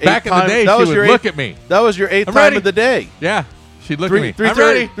like your Back eighth in the time. day, that she was would your look eighth, at me. That was your 8th I'm time ready. of the day. Yeah, she'd look at me. 3:30 I'm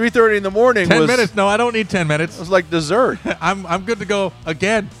ready. 3:30 in the morning 10 was minutes. No, I don't need 10 minutes. was like dessert I'm good to go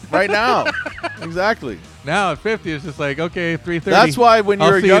again. right now. Exactly. Now at 50, it's just like, okay, 3:30. That's why when I'll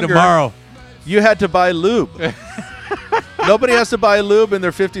you're see younger, you tomorrow. you had to buy lube. Nobody has to buy lube in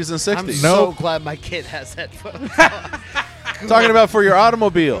their 50s and 60s. I'm so glad my kid has headphones. Talking about for your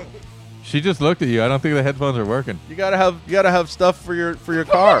automobile. She just looked at you. I don't think the headphones are working. You gotta have stuff for your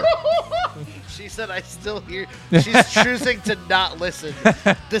car. She said, "I still hear." She's choosing to not listen.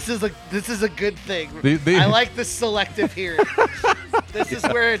 This is a good thing. I like this selective hearing. This is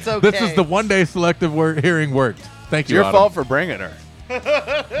where it's okay. This is the one day selective hearing worked. Thank It's you. your Autumn. fault for bringing her.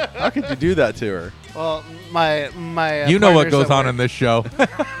 How could you do that to her? Well, my You know what partners goes at on work- in this show.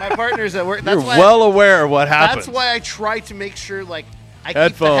 My partners at work. You're That's why. well aware of what happens. That's why I try to make sure I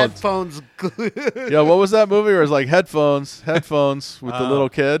Headphones. keep the headphones. Yeah, what was that movie where it was like headphones with the little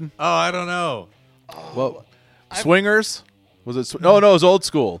kid? Oh, I don't know. What? Swingers? Was it? No, it was Old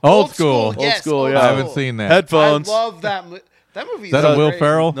School. Old school. Yes, Old School, Old yeah. I haven't seen that. Headphones. I love that movie. That movie Is that a Will great.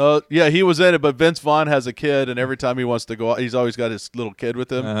 Ferrell? No, yeah, he was in it, but Vince Vaughn has a kid, and every time he wants to go out, he's always got his little kid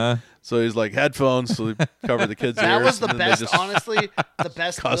with him. Uh-huh. So he's like headphones, so they cover the kid's That ears. was the and then they best, just honestly, the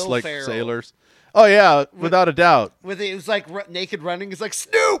best cuss Will like Ferrell. sailors. Oh yeah, without a doubt. It was like naked running. It's like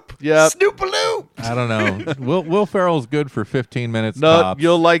Snoop. Yep. Snoop-a-loop. I don't know. Will Ferrell's good for 15 minutes. No, tops.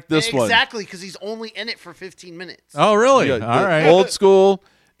 you'll like this one. Exactly, because he's only in it for 15 minutes. Oh, really? Yeah, All the right. Old School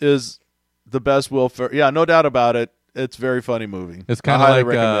is the best Will Ferrell. Yeah, no doubt about it. It's a very funny movie. It's I kind of highly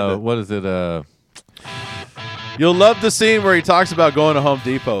like recommend it. what is it? You'll love the scene where he talks about going to Home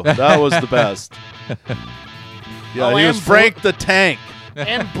Depot. That was the best. Yeah, Oh, he and was Frank the Tank.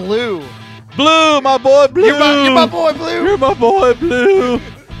 And Blue. Blue, my boy, Blue. You're my boy, Blue. You're my boy, Blue.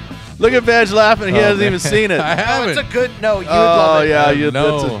 Look at Veg laughing. He Oh, hasn't man. even seen it. I No, haven't. it's a good. No, you would Oh love it. yeah,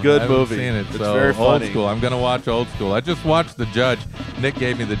 No, that's a good I haven't movie. Seen it, It's so very Old funny. School. I'm gonna watch Old School. I just watched The Judge. Nick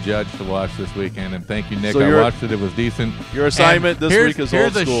gave me The Judge to watch this weekend, and thank you, Nick. So I your- watched it. It was decent. Your assignment And this here's- week is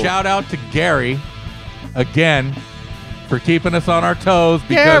here's Old School. a shout out to Gary again for keeping us on our toes.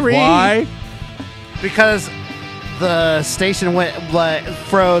 Because Gary! why? Because the station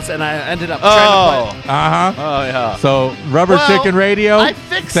froze, and I ended up Oh, trying to oh yeah. So Rubber Well, Chicken Radio. I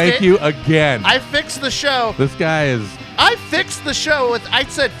fixed thank it. you again. I fixed the show. This guy is. I fixed the show with. I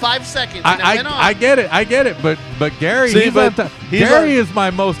said 5 seconds, and it went on. I get it, but Gary, See, he's but on t- he's Gary on- is my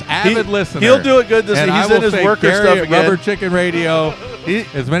most avid listener. He'll do it good this and week. I He's will in his say worker Gary stuff at again. Rubber Chicken Radio. He-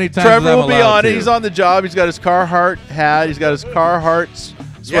 As many times Trevor as I'm will be allowed on to. it. He's on the job. He's got his Carhartt hat. He's got his Carhartt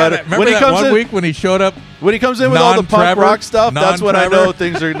Yeah, sweater. remember that one week when he showed up? When he comes in with all the punk Non-Trevor? rock stuff, that's when I know Non-Trevor?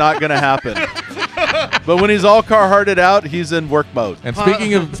 things are not going to happen. But when he's all Carhartted out, he's in work mode. And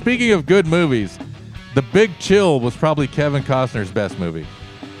speaking of good movies, The Big Chill was probably Kevin Costner's best movie.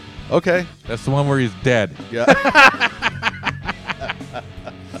 Okay. That's the one where he's dead. Yeah.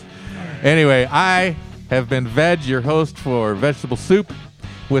 Anyway, I have been Veg, your host for Vegetable Soup.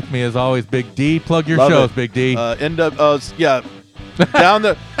 With me, as always, Big D. Plug your Love shows, it. Big D. Yeah. Down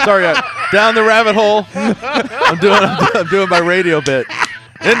the down the rabbit hole. I'm doing my radio bit.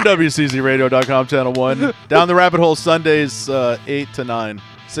 NWCZRadio.com, channel 1. Down the rabbit hole Sundays 8 to 9,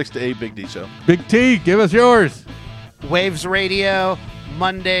 6 to 8 Big D show. Big T, give us yours. Waves Radio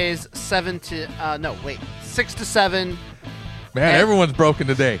Mondays 6 to 7. Man, And- everyone's broken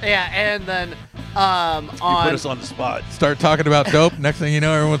today. Yeah, and then You on put us on the spot. Start talking about dope. Next thing you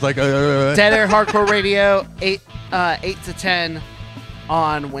know, everyone's like, Dead Air Hardcore Radio 8 to 10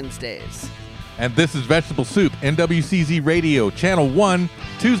 on Wednesdays. And this is Vegetable Soup, NWCZ Radio, Channel 1,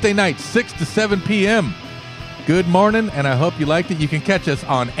 Tuesday night, 6 to 7 p.m. Good morning, and I hope you liked it. You can catch us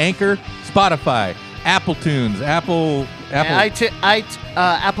on Anchor, Spotify, Apple Tunes, Apple. And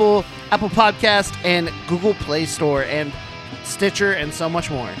Apple Podcast and Google Play Store and Stitcher and so much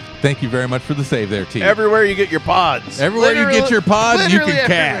more. Thank you very much for the save there, T. Everywhere you get your pods. Everywhere you get your pods, you literally can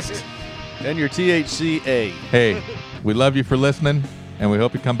everywhere. cast. And your THCA. Hey, we love you for listening, and we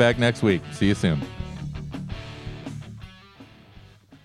hope you come back next week. See you soon.